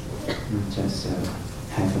body, just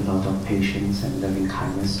have a lot of patience and loving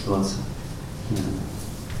kindness towards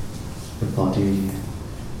the body.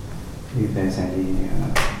 If there's any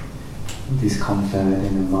discomfort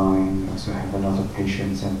in the mind, also have a lot of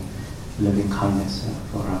patience and loving kindness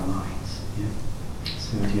for our minds. Yeah.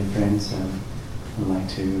 So, dear friends, I'd like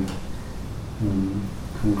to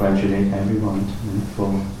congratulate everyone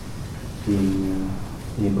for being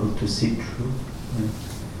able to sit through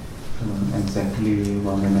exactly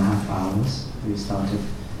 1.5 hours. We started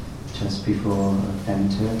just before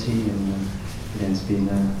 10:30 and it has been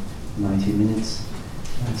 90 minutes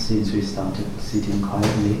since we started sitting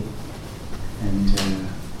quietly. And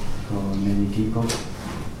for many people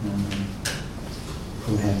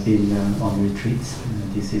who have been on retreats,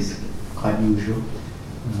 this is quite usual.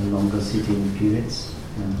 Longer sitting periods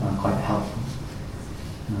are quite helpful.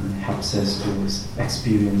 Helps us to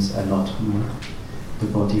experience a lot more the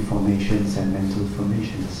body formations and mental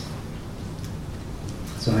formations.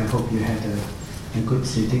 So I hope you had a good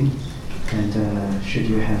sitting, and should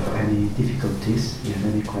you have any difficulties, you have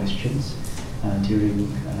any questions during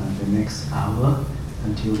the next hour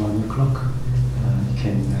until 1 o'clock, you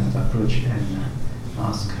can approach and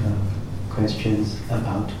ask questions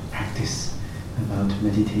about practice, about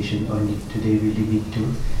meditation only. Today we limit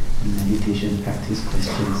to meditation practice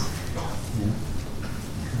questions. Yeah.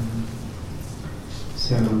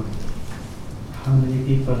 So, how many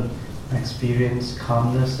people experience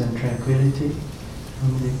calmness and tranquility? How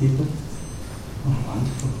many people? Oh,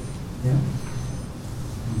 wonderful. Yeah.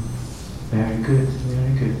 Very good,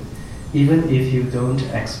 very good. Even if you don't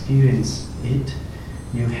experience it,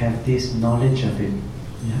 you have this knowledge of it.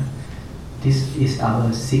 Yeah. This is our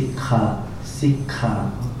sikkha,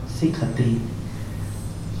 sikkati,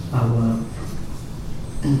 our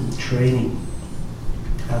training.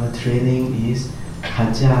 Our training is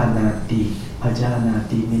pajanati.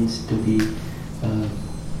 Pajanati means to be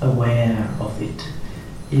aware of it.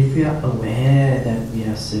 If we are aware that we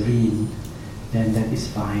are serene, then that is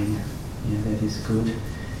fine. Yeah, that is good.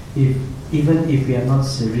 Even if we are not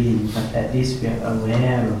serene, but at least we are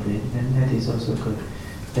aware of it, then that is also good.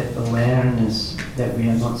 That awareness that we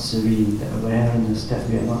are not serene, the awareness that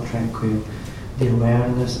we are not tranquil, the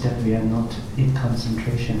awareness that we are not in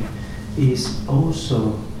concentration is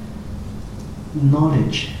also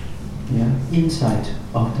knowledge, insight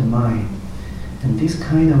of the mind. And this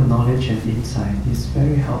kind of knowledge and insight is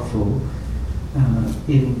very helpful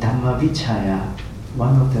in Dhammavichaya.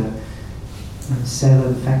 One of the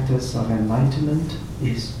 7 factors of enlightenment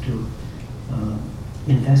is to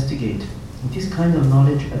investigate. This kind of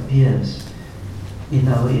knowledge appears in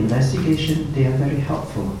our investigation. They are very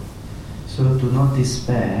helpful. So do not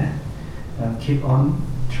despair. Keep on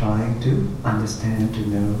trying to understand, to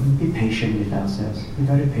know, and be patient with ourselves. Be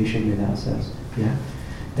very patient with ourselves. Yeah,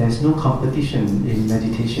 there's no competition in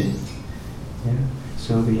meditation. Yeah,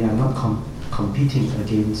 so we are not competing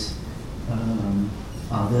against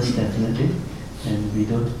others definitely, and we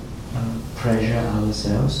don't pressure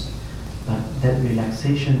ourselves. But that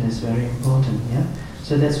relaxation is very important. Yeah,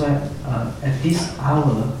 so that's why at this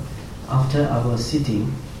hour after our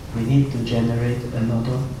sitting, we need to generate a lot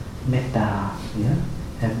of metta. Yeah.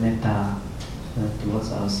 Have metta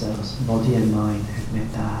towards ourselves, body and mind. Have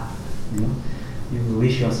metta. You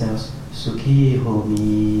wish yourselves, Sukhi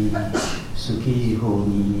homi, Sukhi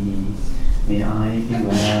homi. May I be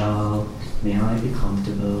well, may I be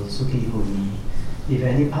comfortable. Sukhi homi. If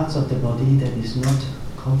any parts of the body that is not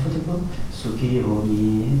comfortable, Sukhi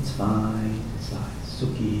homi. It's fine. It's fine.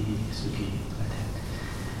 Sukhi, Sukhi. Like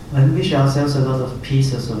that. And wish ourselves a lot of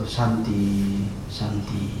peace also. Shanti,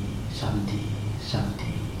 Shanti, Shanti, Shanti.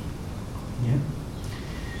 Yeah.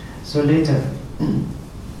 So later,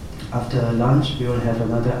 after lunch, we will have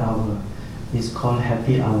another hour. It's called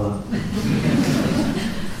happy hour.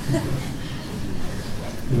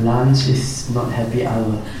 Lunch is not happy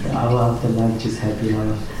hour. The hour after lunch is happy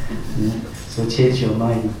hour. Yeah. So change your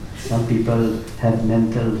mind. Some people have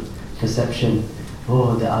mental perception.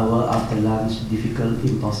 oh, the hour after lunch, difficult,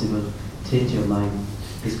 impossible. Change your mind.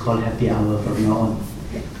 It's called happy hour from now on.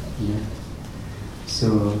 Yeah.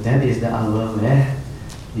 So that is the hour where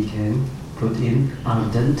we can put in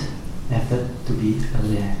ardent effort to be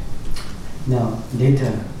aware. Now,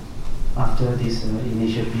 later, after this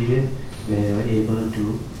initial period, where you are able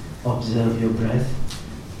to observe your breath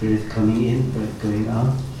coming in, breath going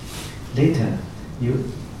out, later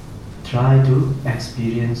you try to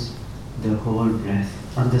experience the whole breath.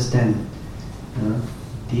 Understand.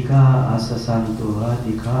 Dika asasantoha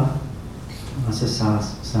dika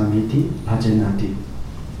asasas samiti bhajanati.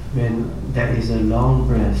 When there is a long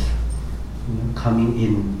breath coming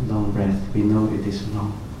in, long breath, we know it is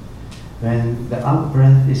long. When the out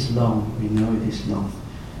breath is long, we know it is long.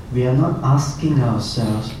 We are not asking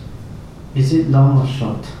ourselves, is it long or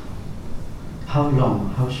short? How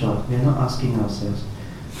long, how short? We are not asking ourselves.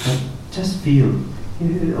 But just feel,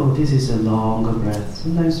 oh, this is a longer breath.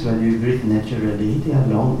 Sometimes when we breathe naturally, they are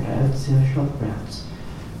long breaths, they are short breaths.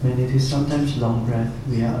 When it is sometimes long breath,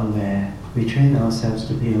 we are aware. We train ourselves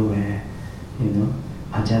to be aware.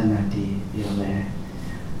 Bhajanati, be aware.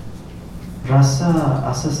 Rasa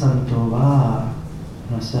asasantova,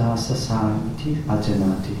 rasa asasanti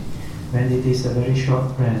bhajanati. When it is a very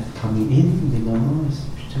short breath coming in, we know it's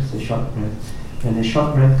just a short breath. When a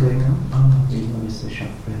short breath going out, we know it's a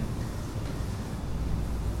short breath.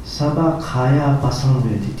 Sabha kaya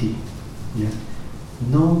pasangvediti. Yeah.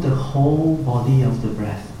 Know the whole body of the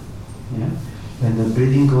breath. Yeah. When the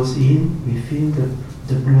breathing goes in, we feel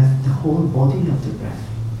the breath, the whole body of the breath.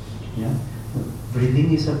 Yeah.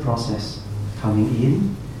 Breathing is a process, coming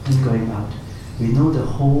in and going out. We know the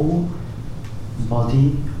whole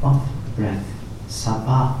body of breath.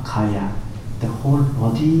 Sabha kaya, the whole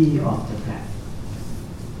body of the breath.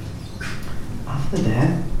 After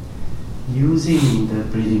that, using the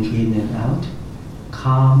breathing in and out,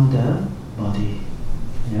 calm the body.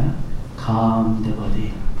 Yeah? Calm the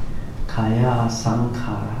body. Kaya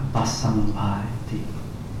sankhara pasambhati.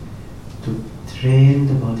 To train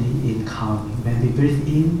the body in calming. When we breathe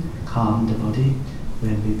in, calm the body.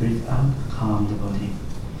 When we breathe out, calm the body.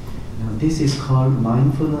 Now this is called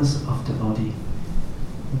mindfulness of the body.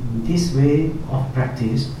 This way of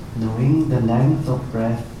practice, knowing the length of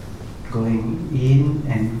breath going in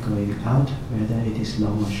and going out, whether it is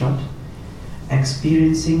long or short,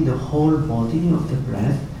 experiencing the whole body of the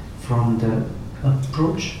breath from the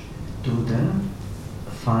approach to the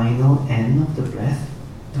final end of the breath,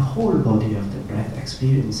 the whole body of the breath,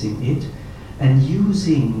 experiencing it, and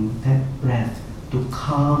using that breath to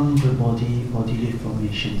calm the bodily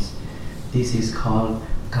formations. This is called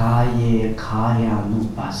kaye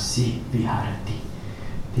kayanupassi viharati.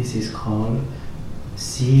 This is called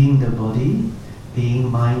seeing the body, being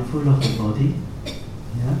mindful of the body,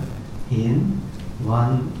 yeah, in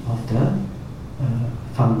one of the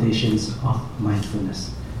foundations of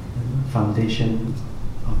mindfulness. Foundation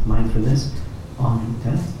of mindfulness on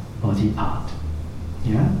the body part.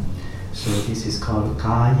 Yeah? So this is called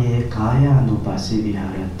kaye kayanupassi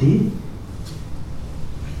viharati.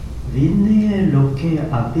 Vinaya loke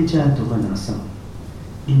abhija dumanasam.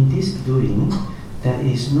 In this doing, there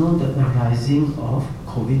is no the arising of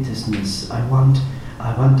covetousness. I want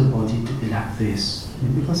the body to be like this,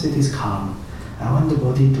 because it is calm. I want the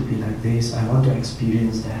body to be like this. I want to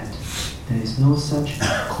experience that. There is no such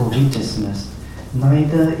covetousness.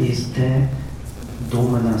 Neither is there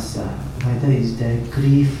domanassa. Neither is there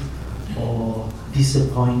grief or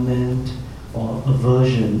disappointment or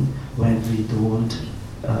aversion when we don't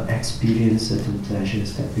experience certain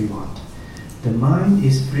pleasures that we want. The mind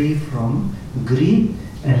is free from greed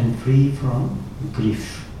and free from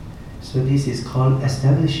grief. So this is called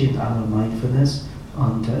establishing our mindfulness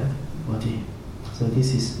on the body. So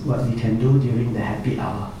this is what we can do during the happy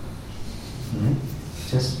hour. Right?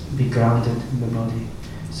 Just be grounded in the body.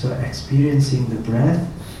 So experiencing the breath,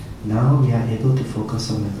 now we are able to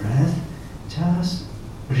focus on the breath. Just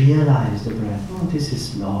realize the breath. Oh, this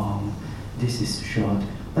is long, this is short,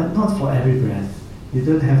 but not for every breath. You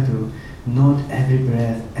don't have to note every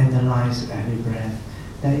breath, analyze every breath.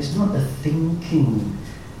 There is not a thinking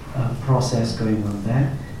process going on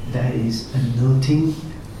there. There is a noting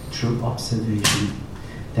through observation.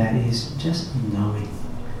 There is just knowing.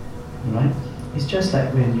 Right? It's just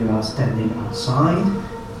like when you are standing outside,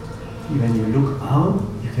 when you look out,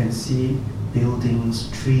 you can see buildings,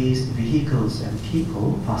 trees, vehicles and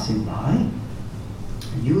people passing by.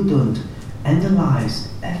 You don't analyze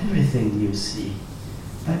everything you see,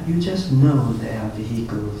 but you just know there are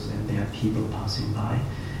vehicles and there are people passing by.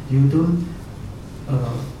 You don't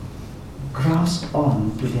grasp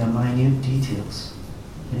on to their minute details.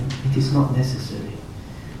 Yeah? It is not necessary.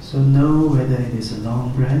 So know whether it is a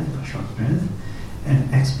long breath or short breath,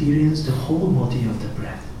 and experience the whole body of the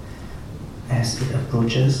breath. As it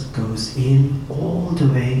approaches, goes in all the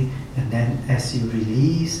way, and then as you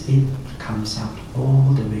release, it comes out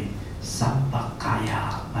all the way.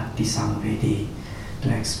 Sabbakaya Patisamvedi, to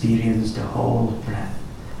experience the whole breath.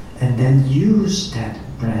 And then use that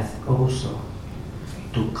breath also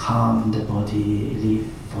to calm the bodily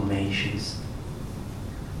formations.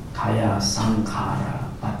 Kaya Sankhara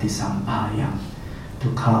Patisampayam,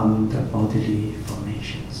 to calm the bodily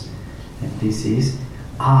formations. And this is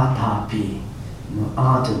Atapi,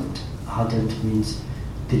 ardent. Ardent means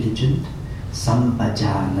diligent.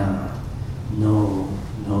 Sampajana,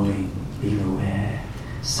 knowing, being aware.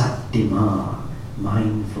 Sattima,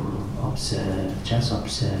 mindful, observe, just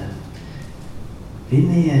observe.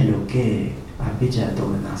 Vinaya loke abhijja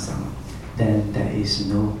domanasam, then there is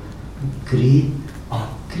no greed or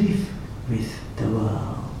grief with the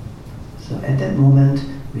world. So at that moment,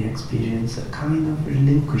 we experience a kind of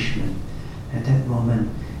relinquishment. At that moment,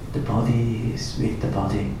 the body is with the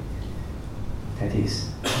body. That is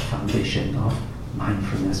the foundation of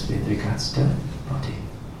mindfulness with regards to body.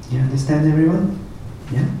 You understand, everyone?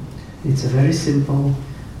 Yeah? It's a very simple,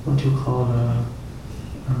 what you call,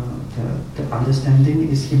 the understanding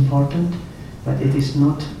is important, but it is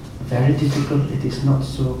not very difficult, it is not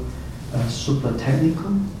so super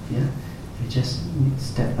technical. Yeah? We just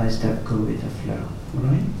step by step go with the flow.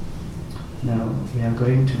 Alright? Now we are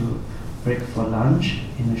going to break for lunch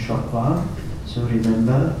in a short while. So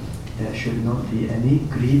remember, there should not be any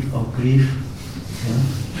greed or grief,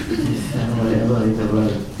 with whatever in the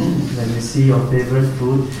world. When you see your favorite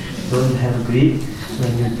food, don't have greed.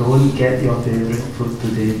 When you don't get your favorite food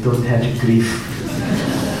today, don't have grief.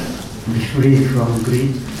 Be free from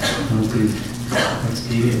greed, no grief.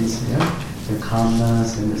 Experience the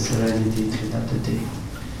calmness and the serenity throughout the day.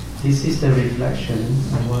 This is the reflection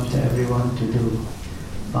I want everyone to do.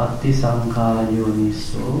 Patisankha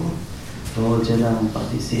yoniso rojanam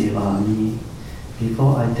patisevami.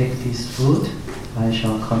 Before I take this food, I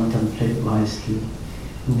shall contemplate wisely.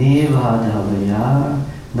 Nevadavaya,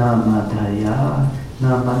 na madhaya,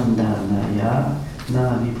 na mandanaya,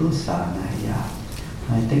 na vibhusanaya.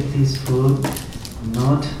 I take this food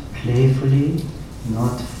not playfully,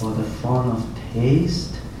 not for the fun of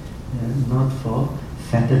taste, not for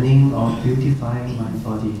fattening or beautifying my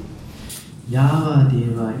body. Yava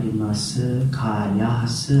deva imasa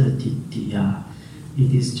kayasa titya.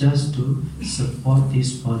 It is just to support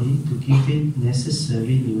this body, to give it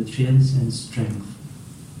necessary nutrients and strength.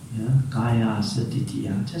 Kayasa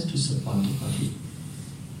titya, just to support the body.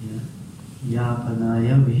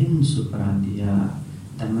 Yapanaya vihinsuparadya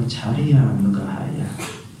dhammacharya nugahaya.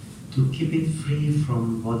 To keep it free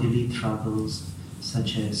from bodily troubles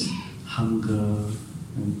such as hunger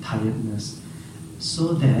and tiredness,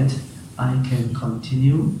 so that I can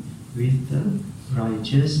continue with the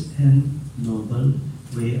righteous and noble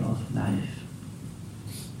way of life.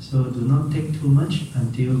 So do not take too much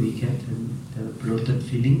until we get the bloated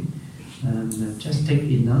feeling, and just take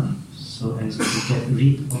enough so as to get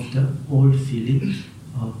rid of the old feeling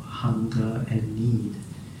of hunger and need.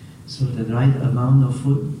 So the right amount of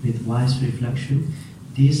food with wise reflection,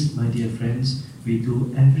 this, my dear friends, we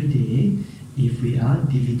do every day if we are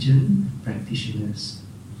diligent practitioners.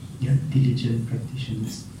 Diligent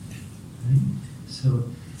practitioners. Right? So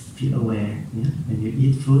be aware. When you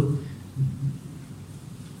eat food,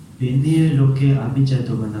 vinaya loke abhijja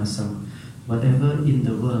domanasam. Whatever in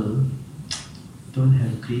the world, don't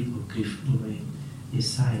have greed or grief over it.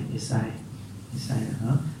 It's I.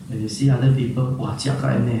 When you see other people, wow,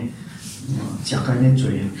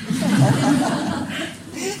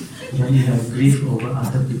 then you have grief over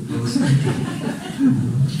other people's eating.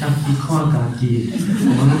 Tapi kau kaki,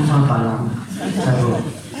 mengkau balang, tahu?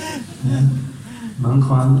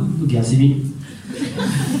 Mengkau dia sini,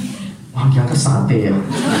 wah dia ke sate ya.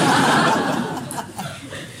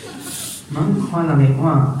 Mengkau lagi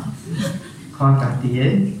wah, kau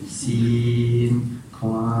kaki sin,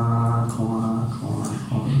 kau.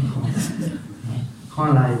 ข้อ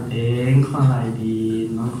ลายเพลงข้อลายดี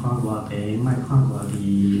น้องข้อหัวเพลงไม่ข้อหัว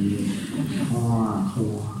ดีข้อ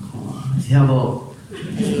เฮียบ่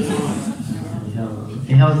เฮียเ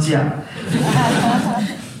ฮี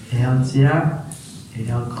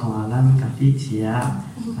ยข้อลำกับพี่เจีย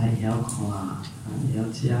ไอเฮียข้อ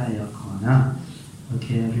เจียเฮียข้อนะ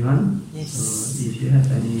Okay, everyone? Yes. So if you have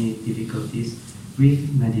any difficulties with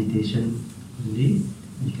meditation only,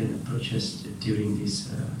 you can approach us during this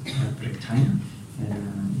break time.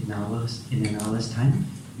 And in an hour's time,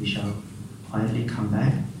 we shall quietly come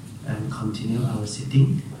back and continue our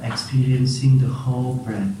sitting, experiencing the whole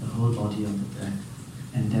breath, the whole body of the breath,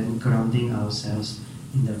 and then grounding ourselves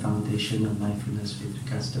in the foundation of mindfulness with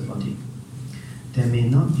regards to the body. There may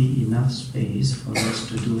not be enough space for us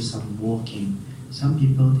to do some walking. Some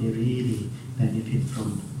people, they really benefit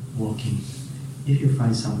from walking. If you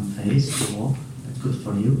find some place to walk, that's good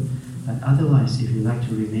for you. But otherwise, if you like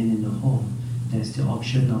to remain in the home, there's the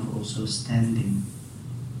option of also standing.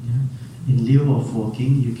 Yeah? In lieu of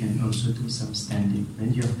walking, you can also do some standing.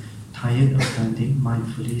 When you're tired of standing,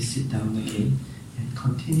 mindfully sit down again and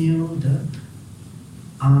continue the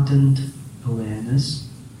ardent awareness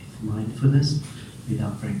with mindfulness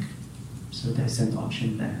without break. So there's an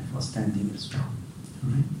option there for standing as well.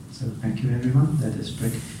 Alright? So thank you everyone. Let us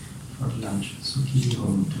break for lunch. Sukhi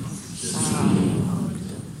Hotu.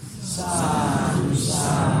 Sadhu,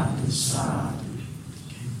 sadhu, sadhu.